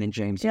to you, and then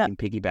James, you can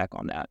piggyback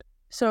on that.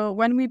 So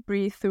when we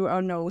breathe through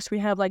our nose, we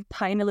have like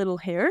tiny little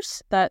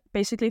hairs that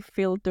basically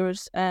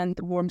filters and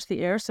warms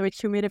the air. So it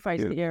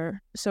humidifies the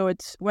air. So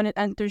it's when it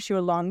enters your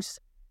lungs,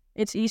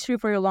 it's easier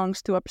for your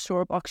lungs to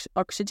absorb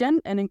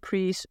oxygen and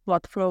increase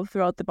blood flow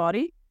throughout the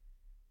body.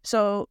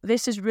 So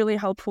this is really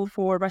helpful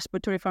for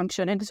respiratory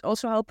function. And it's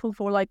also helpful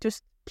for like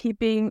just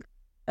keeping,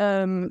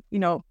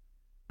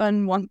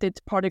 unwanted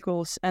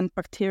particles and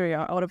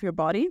bacteria out of your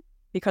body.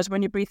 Because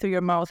when you breathe through your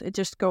mouth, it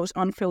just goes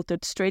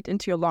unfiltered straight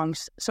into your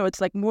lungs. So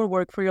it's like more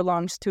work for your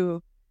lungs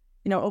to,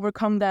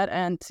 overcome that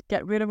and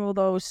get rid of all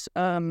those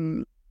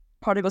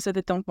particles that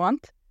they don't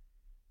want.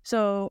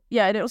 So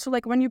yeah, it also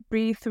like when you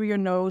breathe through your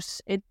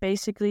nose, it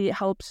basically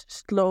helps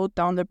slow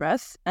down the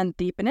breath and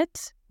deepen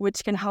it,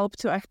 which can help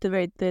to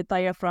activate the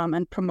diaphragm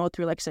and promote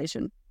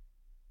relaxation.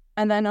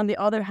 And then on the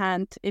other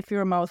hand, if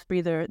you're a mouth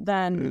breather,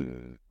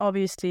 then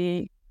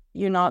obviously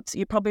you're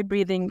probably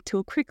breathing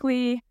too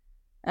quickly.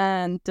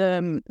 And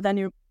then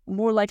you're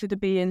more likely to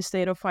be in a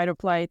state of fight or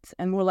flight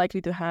and more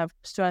likely to have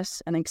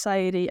stress and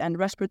anxiety and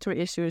respiratory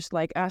issues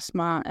like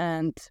asthma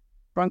and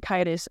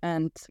bronchitis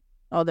and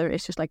other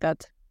issues like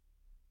that.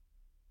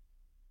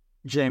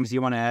 James, do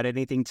you want to add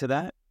anything to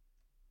that?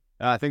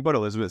 I think what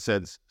Elísabet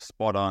said's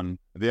spot on.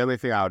 The only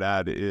thing I would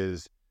add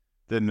is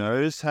the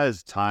nose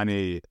has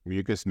tiny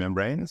mucous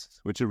membranes,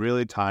 which are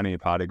really tiny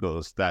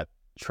particles that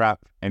trap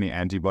any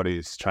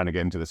antibodies trying to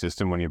get into the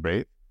system when you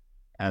breathe.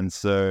 And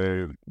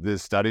so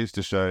there's studies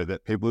to show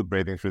that people who are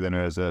breathing through their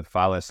nose are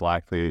far less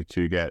likely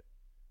to get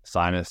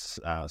sinus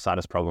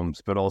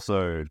problems, but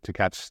also to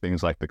catch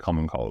things like the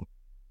common cold.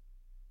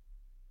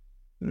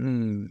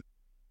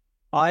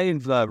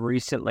 I've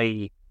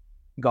recently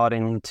got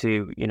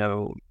into,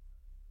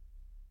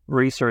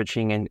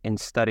 researching and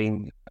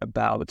studying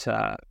about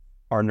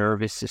our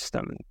nervous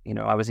system.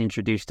 I was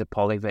introduced to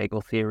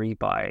polyvagal theory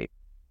by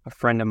a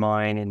friend of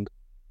mine and,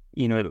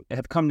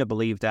 have come to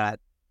believe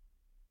that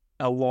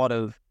a lot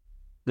of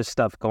the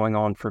stuff going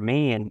on for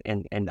me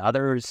and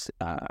others,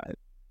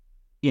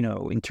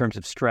 in terms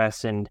of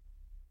stress and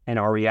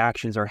our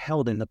reactions are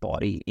held in the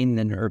body, in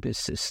the nervous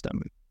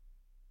system.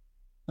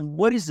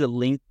 What is the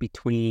link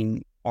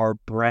between our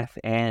breath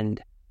and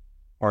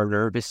our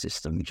nervous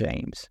system,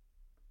 James?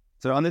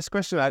 So on this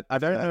question, I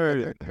don't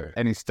know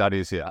any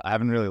studies here. I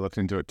haven't really looked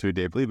into it too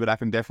deeply, but I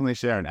can definitely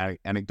share an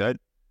anecdote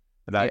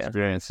that I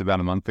experienced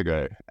about a month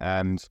ago.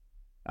 And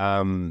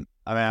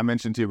I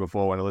mentioned to you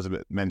before when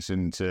Elísabet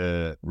mentioned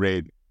to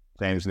read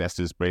James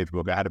Nestor's Breathe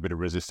book, I had a bit of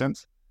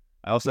resistance.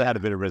 I also had a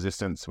bit of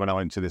resistance when I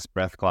went to this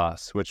breath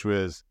class, which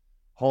was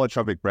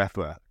holotropic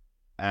breathwork.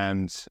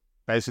 And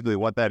basically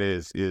what that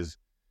is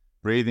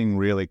breathing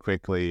really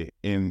quickly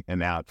in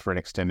and out for an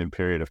extended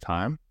period of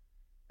time.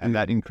 And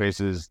that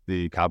increases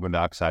the carbon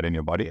dioxide in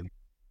your body.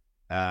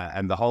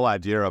 And the whole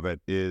idea of it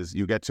is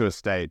you get to a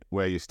state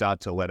where you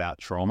start to let out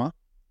trauma.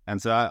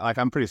 And so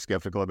I'm pretty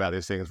skeptical about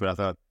these things, but I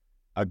thought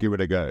I'd give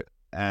it a go.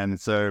 And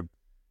so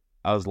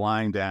I was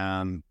lying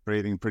down,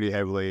 breathing pretty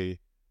heavily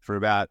for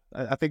about,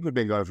 I think we'd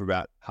been going for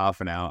about half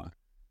an hour.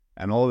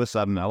 And all of a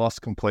sudden I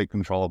lost complete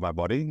control of my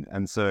body.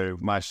 And so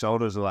my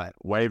shoulders are like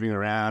waving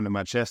around and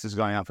my chest is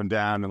going up and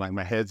down and like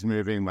my head's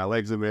moving, my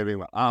legs are moving,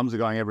 my arms are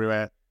going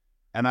everywhere.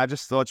 And I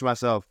just thought to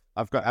myself,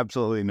 I've got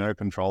absolutely no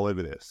control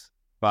over this,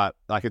 but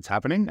like it's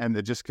happening and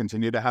it just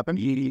continued to happen.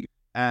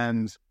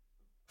 And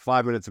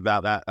 5 minutes of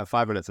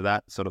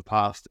that sort of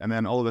passed. And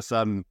then all of a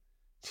sudden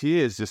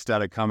tears just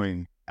started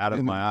coming out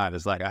of my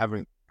eyes. Like I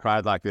haven't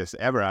cried like this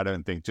ever, I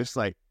don't think, just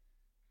like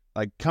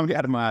coming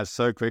out of my eyes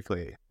so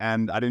quickly.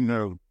 And I didn't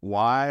know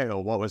why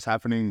or what was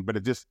happening, but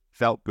it just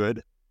felt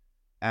good.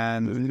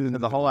 And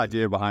the whole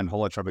idea behind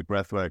holotropic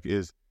breathwork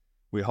is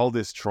we hold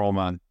this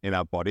trauma in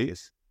our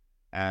bodies.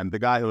 And the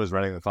guy who was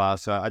running the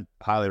class, so I'd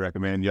highly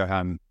recommend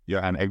Johan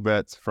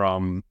Egberts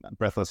from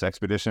Breathless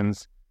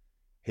Expeditions.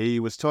 he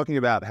was talking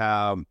about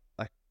how,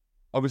 like,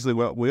 obviously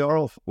we're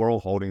all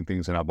holding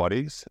things in our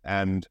bodies,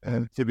 and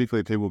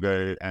typically people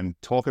go and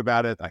talk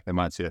about it, like they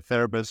might see a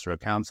therapist or a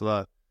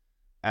counselor,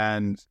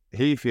 and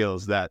he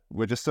feels that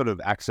we're just sort of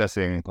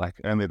accessing like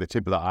only the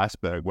tip of the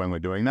iceberg when we're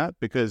doing that,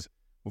 because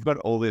we've got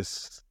all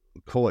this,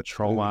 call it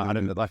trauma, I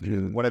don't know, like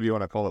whatever you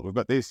want to call it. We've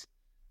got these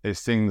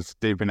things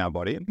deep in our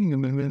body.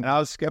 And I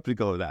was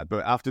skeptical of that.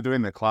 But after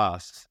doing the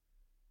class,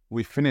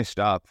 we finished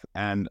up,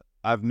 and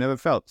I've never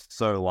felt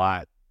so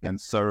light and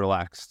so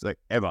relaxed, like,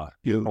 ever,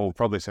 or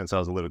probably since I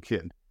was a little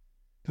kid.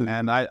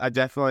 And I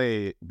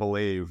definitely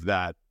believe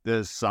that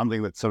there's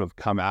something that's sort of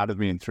come out of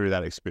me and through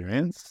that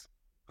experience,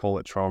 call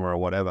it trauma or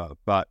whatever.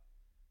 But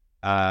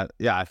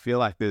I feel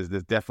like there's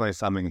definitely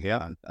something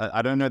here.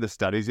 I don't know the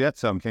studies yet,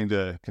 so I'm keen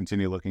to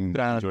continue looking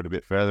into it a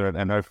bit further,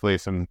 and hopefully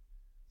some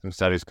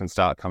studies can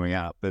start coming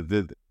out. But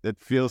it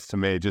feels to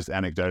me, just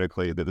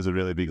anecdotally, that there's a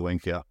really big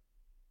link here.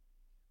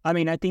 I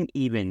mean, I think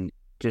even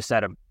just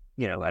at a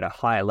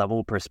high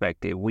level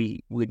perspective,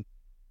 we would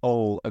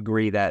all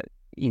agree that,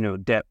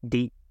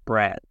 deep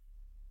breath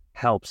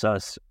helps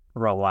us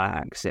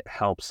relax. It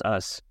helps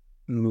us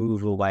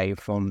move away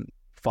from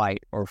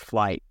fight or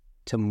flight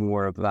to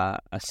more of a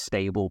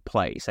stable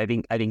place. I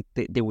think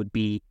there would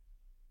be,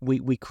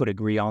 we could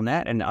agree on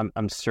that, and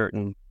I'm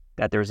certain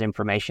that there's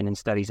information and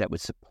studies that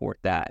would support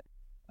that.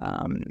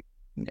 I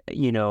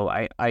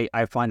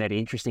find that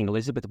interesting.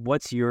 Elísabet,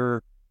 what's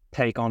your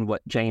take on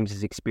what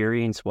James's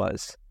experience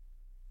was?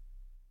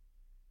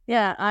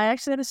 Yeah, I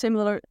actually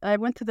had I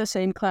went to the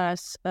same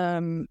class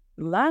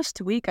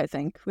last week, I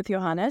think, with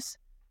Johannes.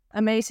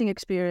 Amazing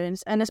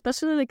experience. And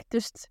especially like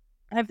just,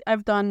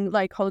 I've done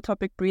like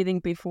holotropic breathing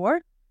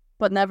before,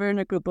 but never in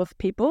a group of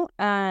people.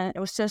 And it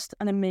was just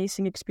an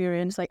amazing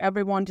experience. Like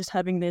everyone just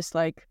having this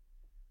like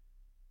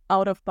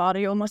out of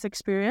body almost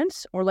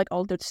experience, or like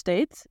altered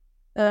state.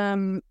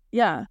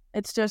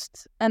 It's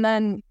just, and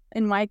then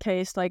in my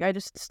case, like I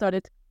just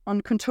started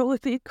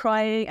uncontrollably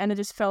crying, and it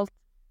just felt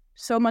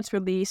so much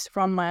release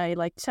from my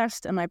like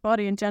chest and my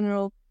body in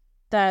general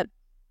that,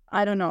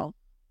 I don't know,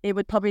 it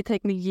would probably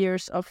take me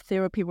years of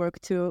therapy work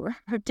to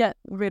get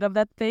rid of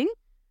that thing.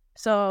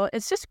 So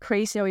it's just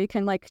crazy how you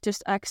can like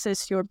just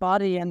access your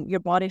body, and your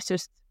body's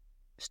just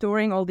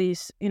storing all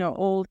these,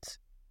 old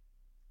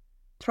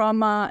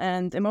trauma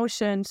and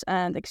emotions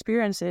and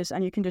experiences,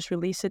 and you can just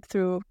release it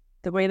through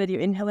the way that you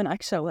inhale and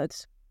exhale.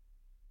 It's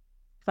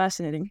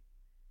fascinating.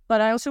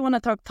 But I also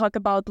want to talk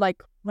about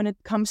like when it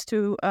comes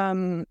to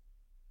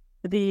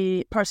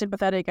the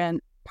parasympathetic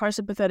and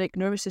parasympathetic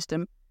nervous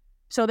system.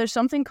 So there's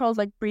something called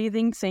like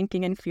breathing,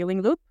 thinking, and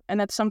feeling loop. And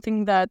that's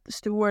something that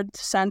Stuart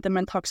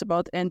Sandeman talks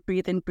about in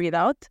Breathe In, Breathe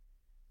Out.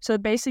 So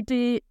it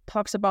basically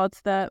talks about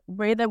the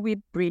way that we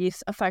breathe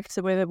affects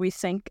the way that we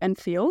think and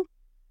feel,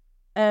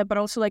 but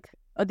also like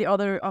the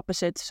other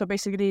opposite. So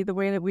basically the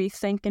way that we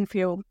think and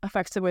feel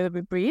affects the way that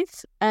we breathe.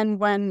 And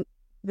when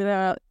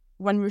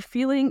we're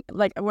feeling,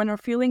 like when our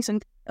feelings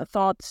and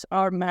thoughts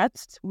are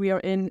matched, we are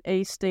in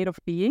a state of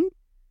being.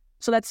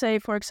 So let's say,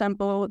 for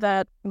example,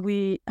 that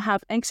we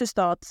have anxious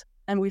thoughts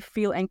and we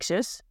feel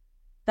anxious.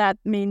 That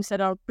means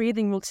that our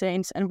breathing will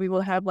change, and we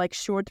will have like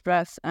short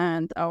breath,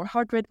 and our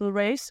heart rate will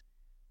raise.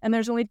 And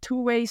there's only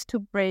two ways to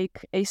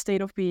break a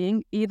state of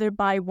being, either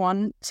by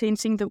one,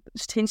 changing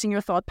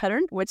your thought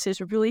pattern, which is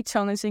really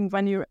challenging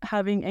when you're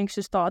having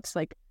anxious thoughts.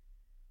 Like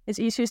it's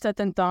easier said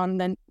than done,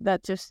 than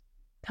that just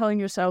telling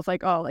yourself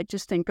like, oh, like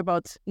just think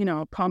about,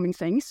 calming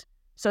things.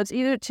 So it's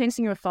either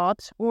changing your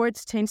thoughts or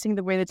it's changing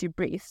the way that you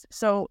breathe.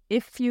 So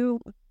if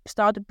you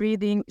start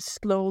breathing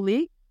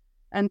slowly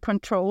and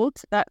controlled,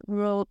 that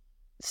will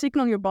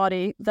signal your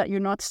body that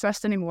you're not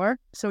stressed anymore.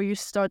 So you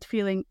start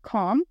feeling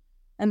calm,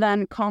 and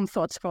then calm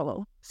thoughts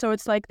follow. So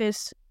it's like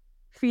this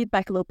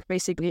feedback loop,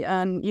 basically.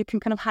 And you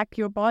can kind of hack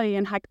your body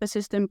and hack the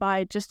system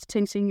by just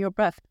changing your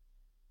breath,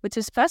 which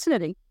is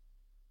fascinating.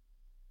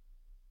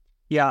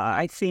 Yeah,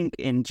 I think,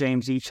 and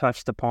James, you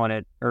touched upon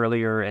it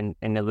earlier, and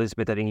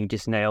Elísabet, I think you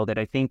just nailed it.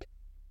 I think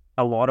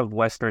a lot of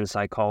Western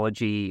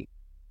psychology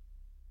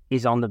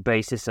is on the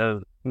basis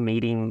of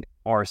meeting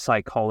our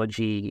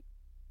psychology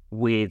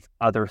with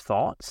other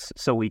thoughts.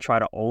 So we try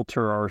to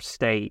alter our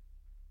state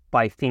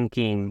by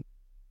thinking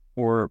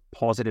or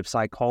positive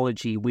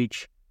psychology,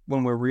 which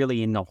when we're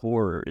really in the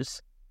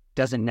horrors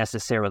doesn't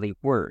necessarily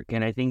work.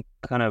 And I think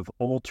kind of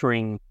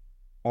altering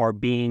our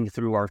being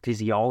through our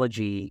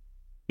physiology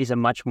is a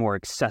much more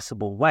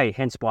accessible way,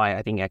 hence why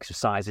I think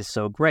exercise is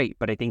so great.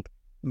 But I think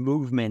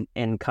movement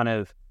and kind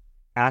of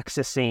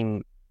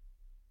accessing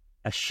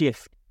a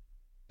shift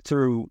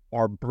through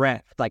our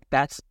breath, like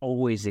that's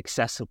always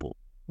accessible,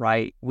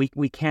 right?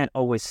 We can't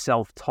always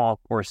self-talk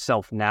or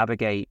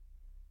self-navigate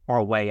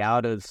our way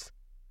out of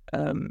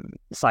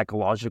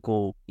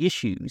psychological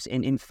issues.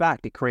 And in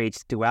fact, it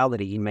creates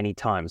duality many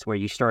times, where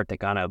you start to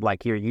kind of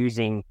like you're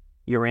using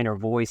your inner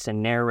voice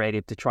and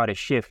narrative to try to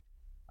shift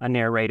a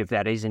narrative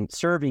that isn't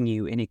serving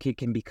you, and it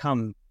can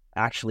become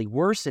actually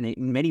worse. And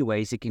in many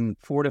ways, it can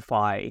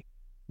fortify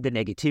the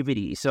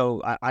negativity.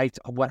 So I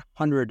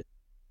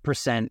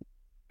 100%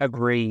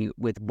 agree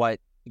with what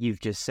you've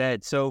just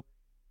said. So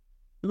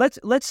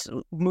let's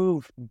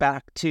move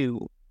back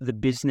to the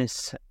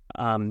business.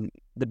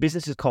 The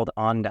business is called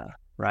Anda,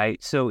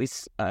 right? So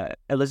it's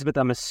Elísabet,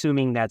 I'm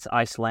assuming that's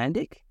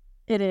Icelandic.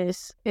 It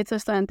is. It's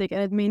Icelandic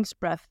and it means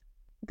breath.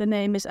 The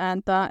name is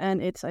Anda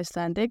and it's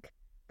Icelandic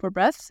for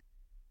breath.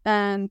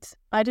 And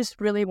I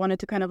just really wanted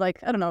to kind of like,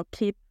 I don't know,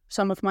 keep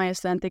some of my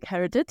Icelandic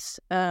heritage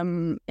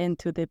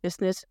into the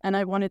business. And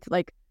I wanted to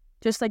like,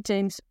 just like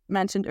James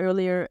mentioned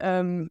earlier,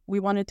 we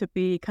wanted to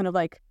be kind of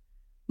like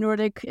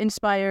Nordic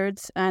inspired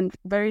and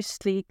very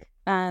sleek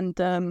and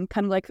kind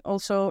of like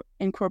also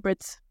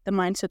incorporate the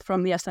mindset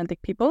from the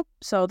Icelandic people.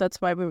 So that's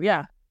why we,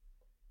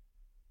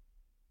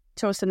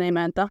 chose the name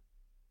Anda.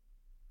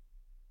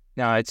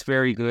 No, it's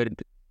very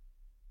good.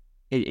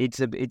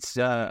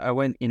 I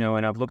went,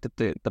 and I've looked at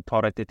the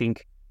product. I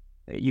think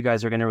you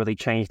guys are going to really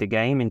change the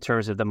game in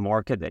terms of the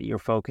market that you're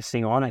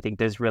focusing on. I think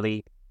there's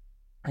really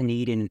a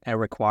need and a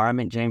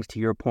requirement, James, to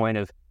your point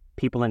of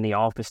people in the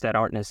office that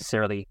aren't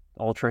necessarily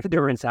ultra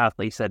endurance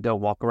athletes that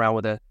don't walk around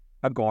with a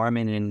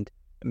Garmin and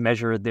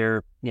measure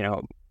their,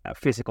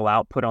 physical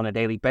output on a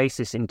daily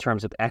basis in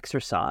terms of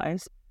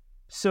exercise.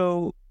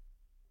 So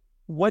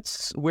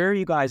where are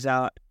you guys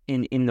out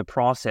in the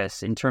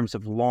process in terms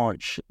of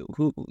launch?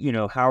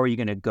 How are you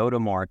going to go to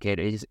market?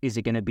 Is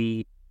it going to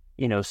be,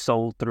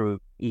 sold through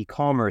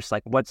e-commerce?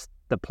 Like, what's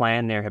the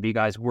plan there? Have you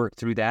guys worked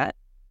through that?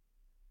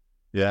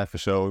 Yeah, for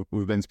sure.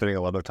 We've been spending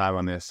a lot of time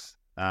on this.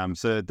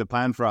 So the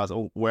plan for us,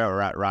 where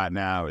we're at right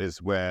now, is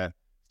we're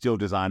still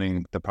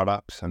designing the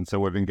product. And so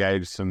we've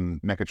engaged some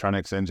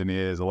mechatronics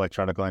engineers,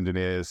 electronical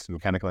engineers,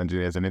 mechanical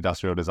engineers, and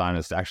industrial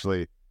designers to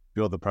actually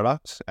build the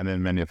product and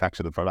then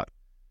manufacture the product.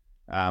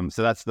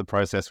 So that's the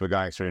process we're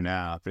going through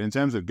now. But in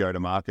terms of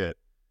go-to-market,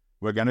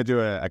 we're going to do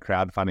a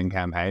crowdfunding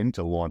campaign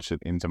to launch it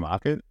into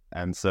market.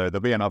 And so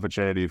there'll be an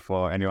opportunity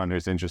for anyone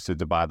who's interested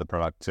to buy the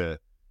product to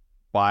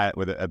buy it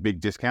with a big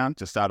discount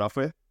to start off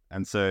with.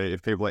 And so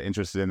if people are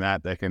interested in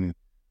that, they can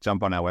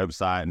jump on our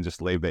website and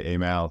just leave their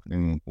email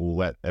and we'll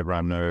let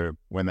everyone know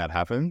when that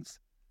happens.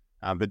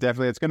 But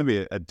definitely it's going to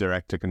be a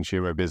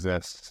direct-to-consumer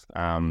business,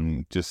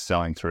 just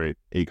selling through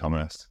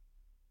e-commerce.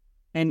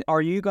 And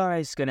are you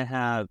guys going to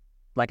have,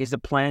 is the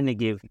plan to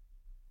give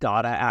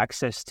data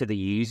access to the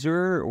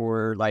user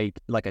or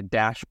like a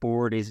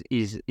dashboard?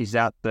 Is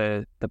that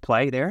the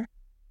play there?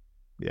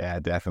 Yeah,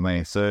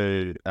 definitely.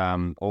 So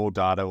all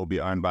data will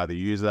be owned by the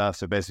user.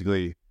 So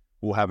basically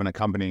we'll have an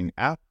accompanying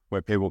app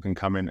where people can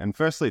come in and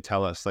firstly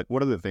tell us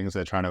what are the things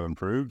they're trying to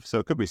improve. So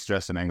it could be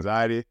stress and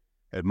anxiety.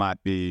 It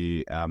might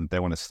be they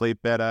want to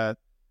sleep better,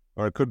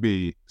 or it could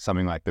be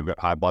something like they've got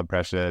high blood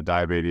pressure,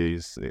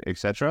 diabetes,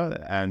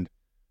 etc. And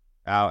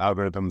our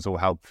algorithms will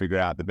help figure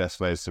out the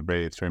best ways to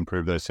breathe to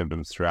improve those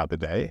symptoms throughout the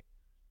day.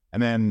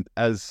 And then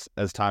as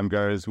time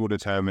goes, we'll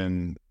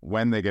determine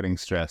when they're getting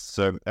stressed.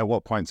 So at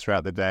what points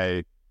throughout the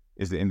day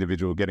is the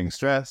individual getting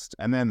stressed,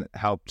 and then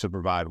help to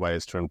provide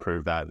ways to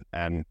improve that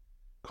and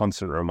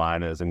constant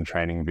reminders and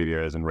training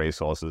videos and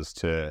resources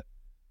to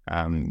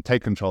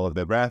take control of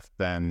their breath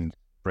and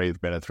breathe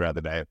better throughout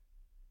the day.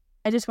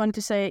 I just wanted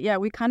to say,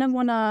 we kind of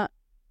want to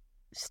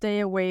stay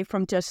away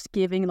from just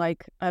giving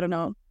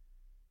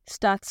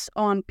stats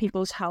on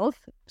people's health.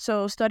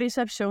 So studies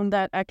have shown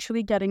that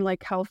actually getting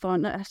health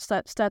on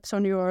stats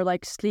on your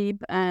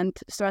sleep and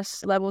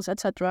stress levels,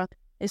 etc.,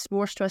 is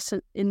more stress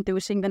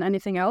inducing than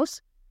anything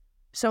else.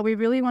 So we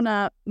really want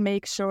to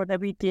make sure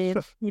that we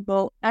give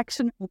people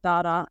actionable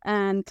data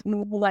and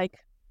more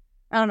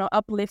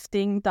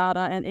uplifting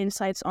data and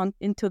insights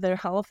into their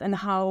health and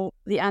how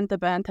the Anda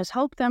band has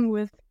helped them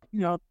with,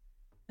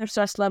 their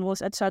stress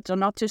levels, etc.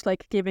 Not just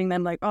giving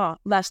them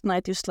last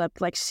night you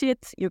slept like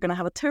shit, you're going to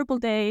have a terrible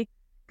day,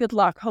 good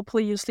luck,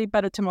 hopefully you sleep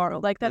better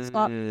tomorrow. That's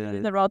not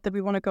the route that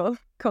we want to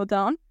go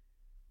down.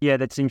 Yeah,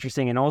 that's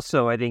interesting. And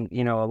also I think,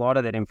 a lot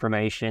of that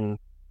information,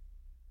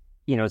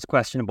 it's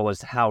questionable as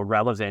to how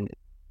relevant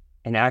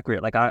and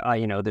accurate.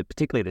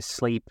 Particularly the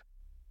sleep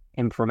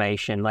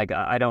information,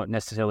 I don't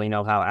necessarily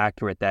know how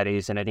accurate that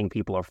is. And I think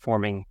people are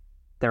forming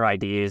their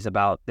ideas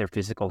about their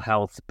physical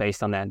health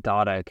based on that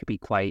data. It could be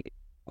quite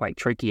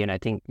tricky. And I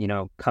think,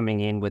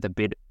 coming in with a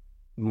bit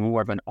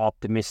more of an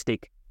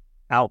optimistic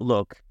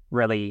outlook,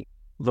 really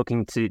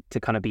looking to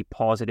kind of be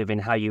positive in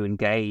how you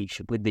engage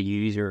with the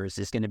users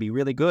is going to be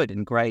really good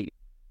and great.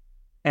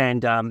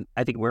 And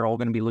I think we're all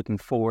going to be looking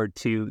forward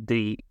to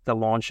the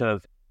launch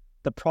of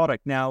the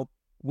product. Now,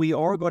 we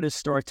are going to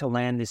start to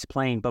land this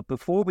plane, but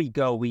before we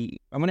go,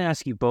 I'm going to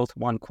ask you both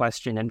one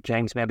question. And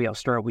James, maybe I'll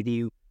start with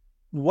you.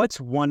 What's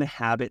one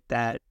habit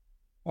that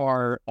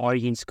our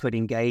audience could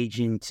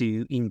engage in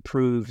to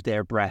improve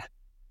their breath?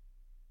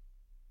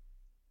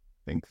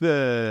 I think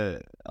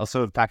I'll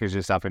sort of package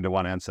this up into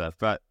one answer,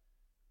 but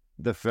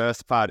the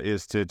first part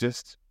is to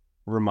just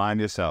remind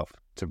yourself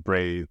to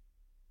breathe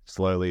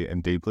slowly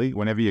and deeply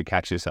whenever you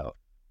catch yourself.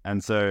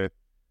 And so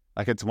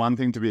it's one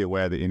thing to be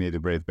aware that you need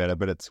to breathe better,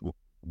 but it's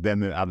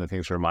then the other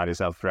things to remind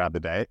yourself throughout the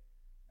day.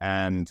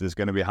 And there's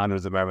going to be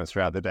hundreds of moments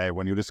throughout the day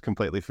when you'll just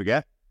completely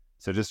forget.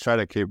 So just try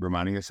to keep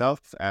reminding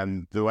yourself.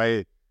 And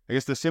the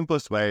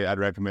simplest way I'd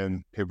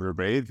recommend people to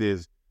breathe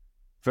is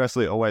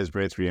firstly, always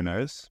breathe through your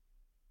nose.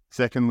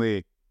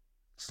 Secondly,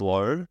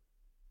 slow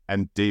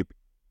and deep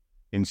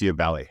into your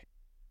belly.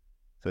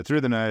 So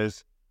through the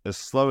nose, as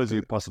slow as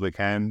you possibly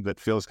can, that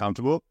feels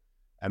comfortable,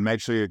 and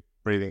make sure you're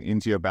breathing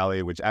into your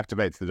belly, which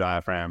activates the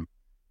diaphragm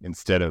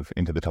instead of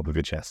into the top of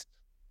your chest.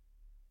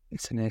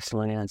 It's an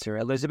excellent answer.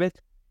 Elísabet?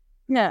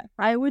 Yeah,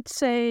 I would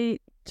say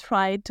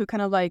try to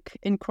kind of like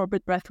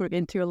incorporate breathwork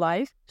into your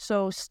life.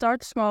 So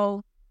start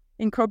small.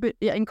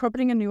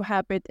 Incorporating a new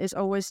habit is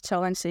always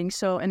challenging,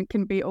 and it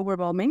can be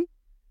overwhelming.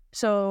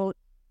 So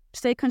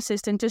stay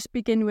consistent. Just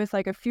begin with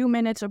like a few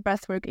minutes of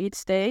breathwork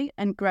each day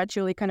and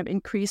gradually kind of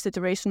increase the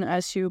duration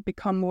as you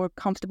become more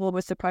comfortable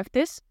with the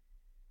practice.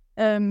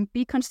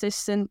 Be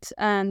consistent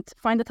and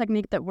find a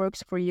technique that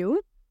works for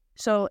you.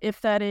 So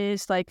if that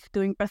is like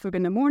doing breathwork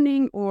in the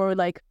morning or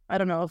like,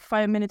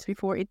 5 minutes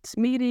before each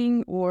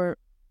meeting or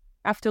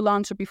after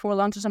lunch or before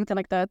lunch or something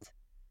like that.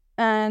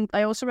 And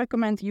I also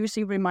recommend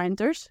using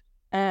reminders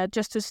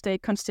just to stay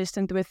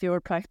consistent with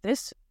your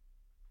practice.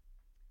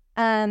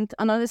 And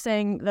another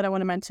thing that I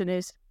want to mention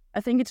is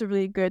I think it's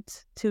really good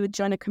to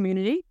join a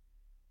community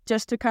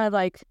just to kind of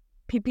like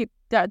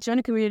join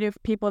a community of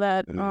people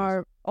that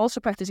are also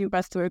practicing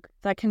breathwork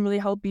that can really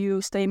help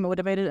you stay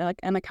motivated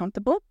and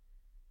accountable.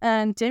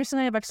 And James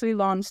and I have actually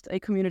launched a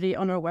community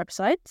on our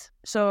website.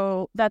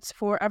 So that's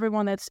for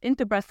everyone that's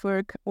into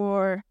breathwork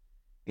or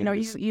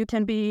you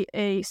can be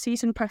a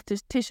seasoned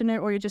practitioner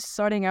or you're just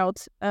starting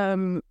out.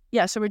 So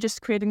we're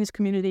just creating this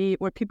community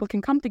where people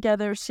can come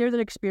together, share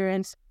their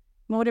experience,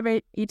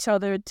 motivate each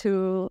other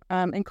to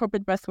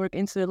incorporate breathwork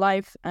into their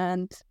life.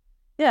 And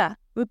it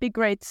would be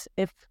great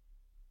if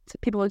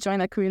people will join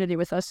that community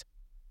with us.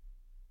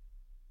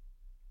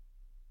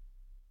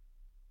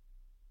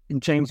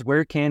 And James,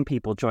 where can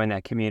people join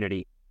that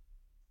community?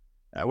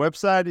 Our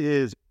website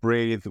is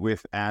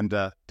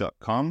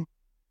breathewithanda.com.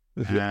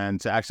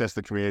 And to access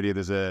the community,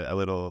 there's a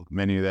little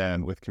menu there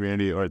with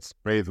community, or it's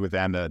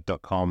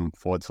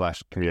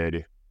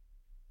breathewithanda.com/community.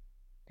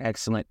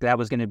 Excellent. That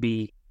was going to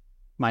be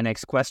my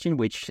next question,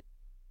 which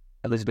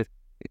Elísabet,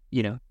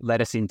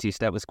 led us into. So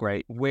that was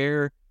great.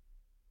 Where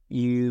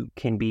you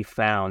can be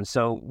found.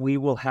 So we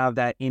will have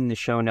that in the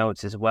show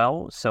notes as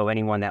well. So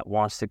anyone that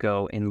wants to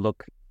go and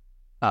look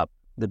up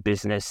the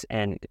business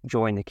and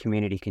join the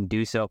community can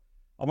do so.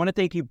 I want to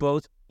thank you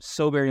both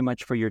so very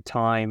much for your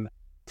time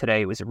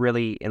today. It was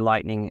really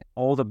enlightening.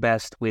 All the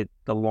best with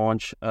the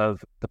launch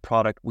of the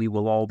product. We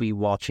will all be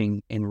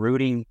watching and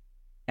rooting,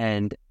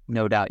 and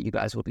no doubt you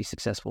guys will be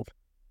successful.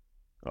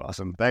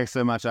 Awesome. Thanks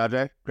so much,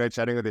 RJ. Great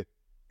chatting with you.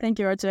 Thank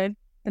you, RJ.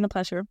 Been a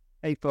pleasure.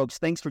 Hey, folks,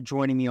 thanks for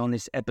joining me on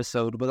this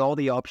episode. With all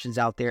the options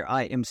out there,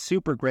 I am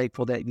super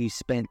grateful that you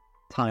spent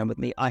time with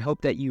me. I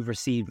hope that you've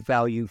received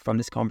value from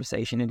this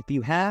conversation. And if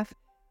you have,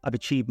 I've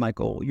achieved my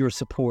goal. Your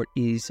support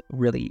is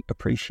really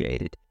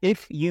appreciated.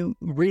 If you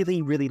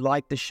really, really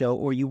like the show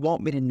or you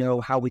want me to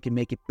know how we can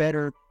make it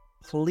better,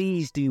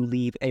 please do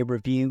leave a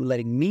review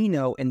letting me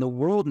know and the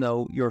world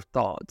know your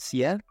thoughts,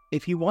 yeah?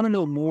 If you want to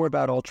know more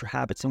about Ultra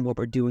Habits and what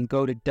we're doing,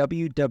 go to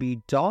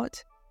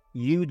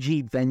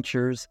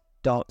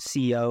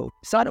www.ugventures.co.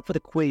 Sign up for the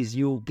quiz.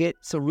 You'll get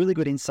some really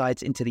good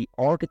insights into the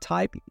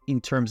archetype in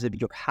terms of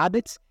your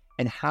habits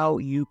and how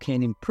you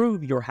can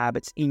improve your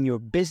habits in your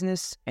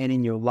business and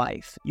in your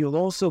life. You'll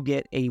also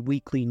get a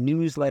weekly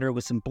newsletter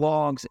with some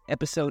blogs,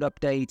 episode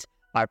updates.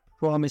 I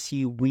promise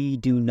you, we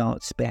do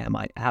not spam.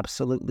 I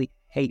absolutely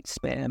hate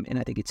spam, and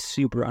I think it's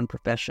super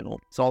unprofessional.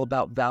 It's all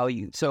about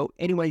value. So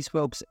anyways,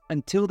 folks,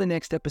 until the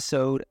next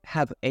episode,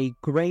 have a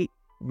great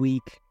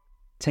week.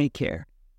 Take care.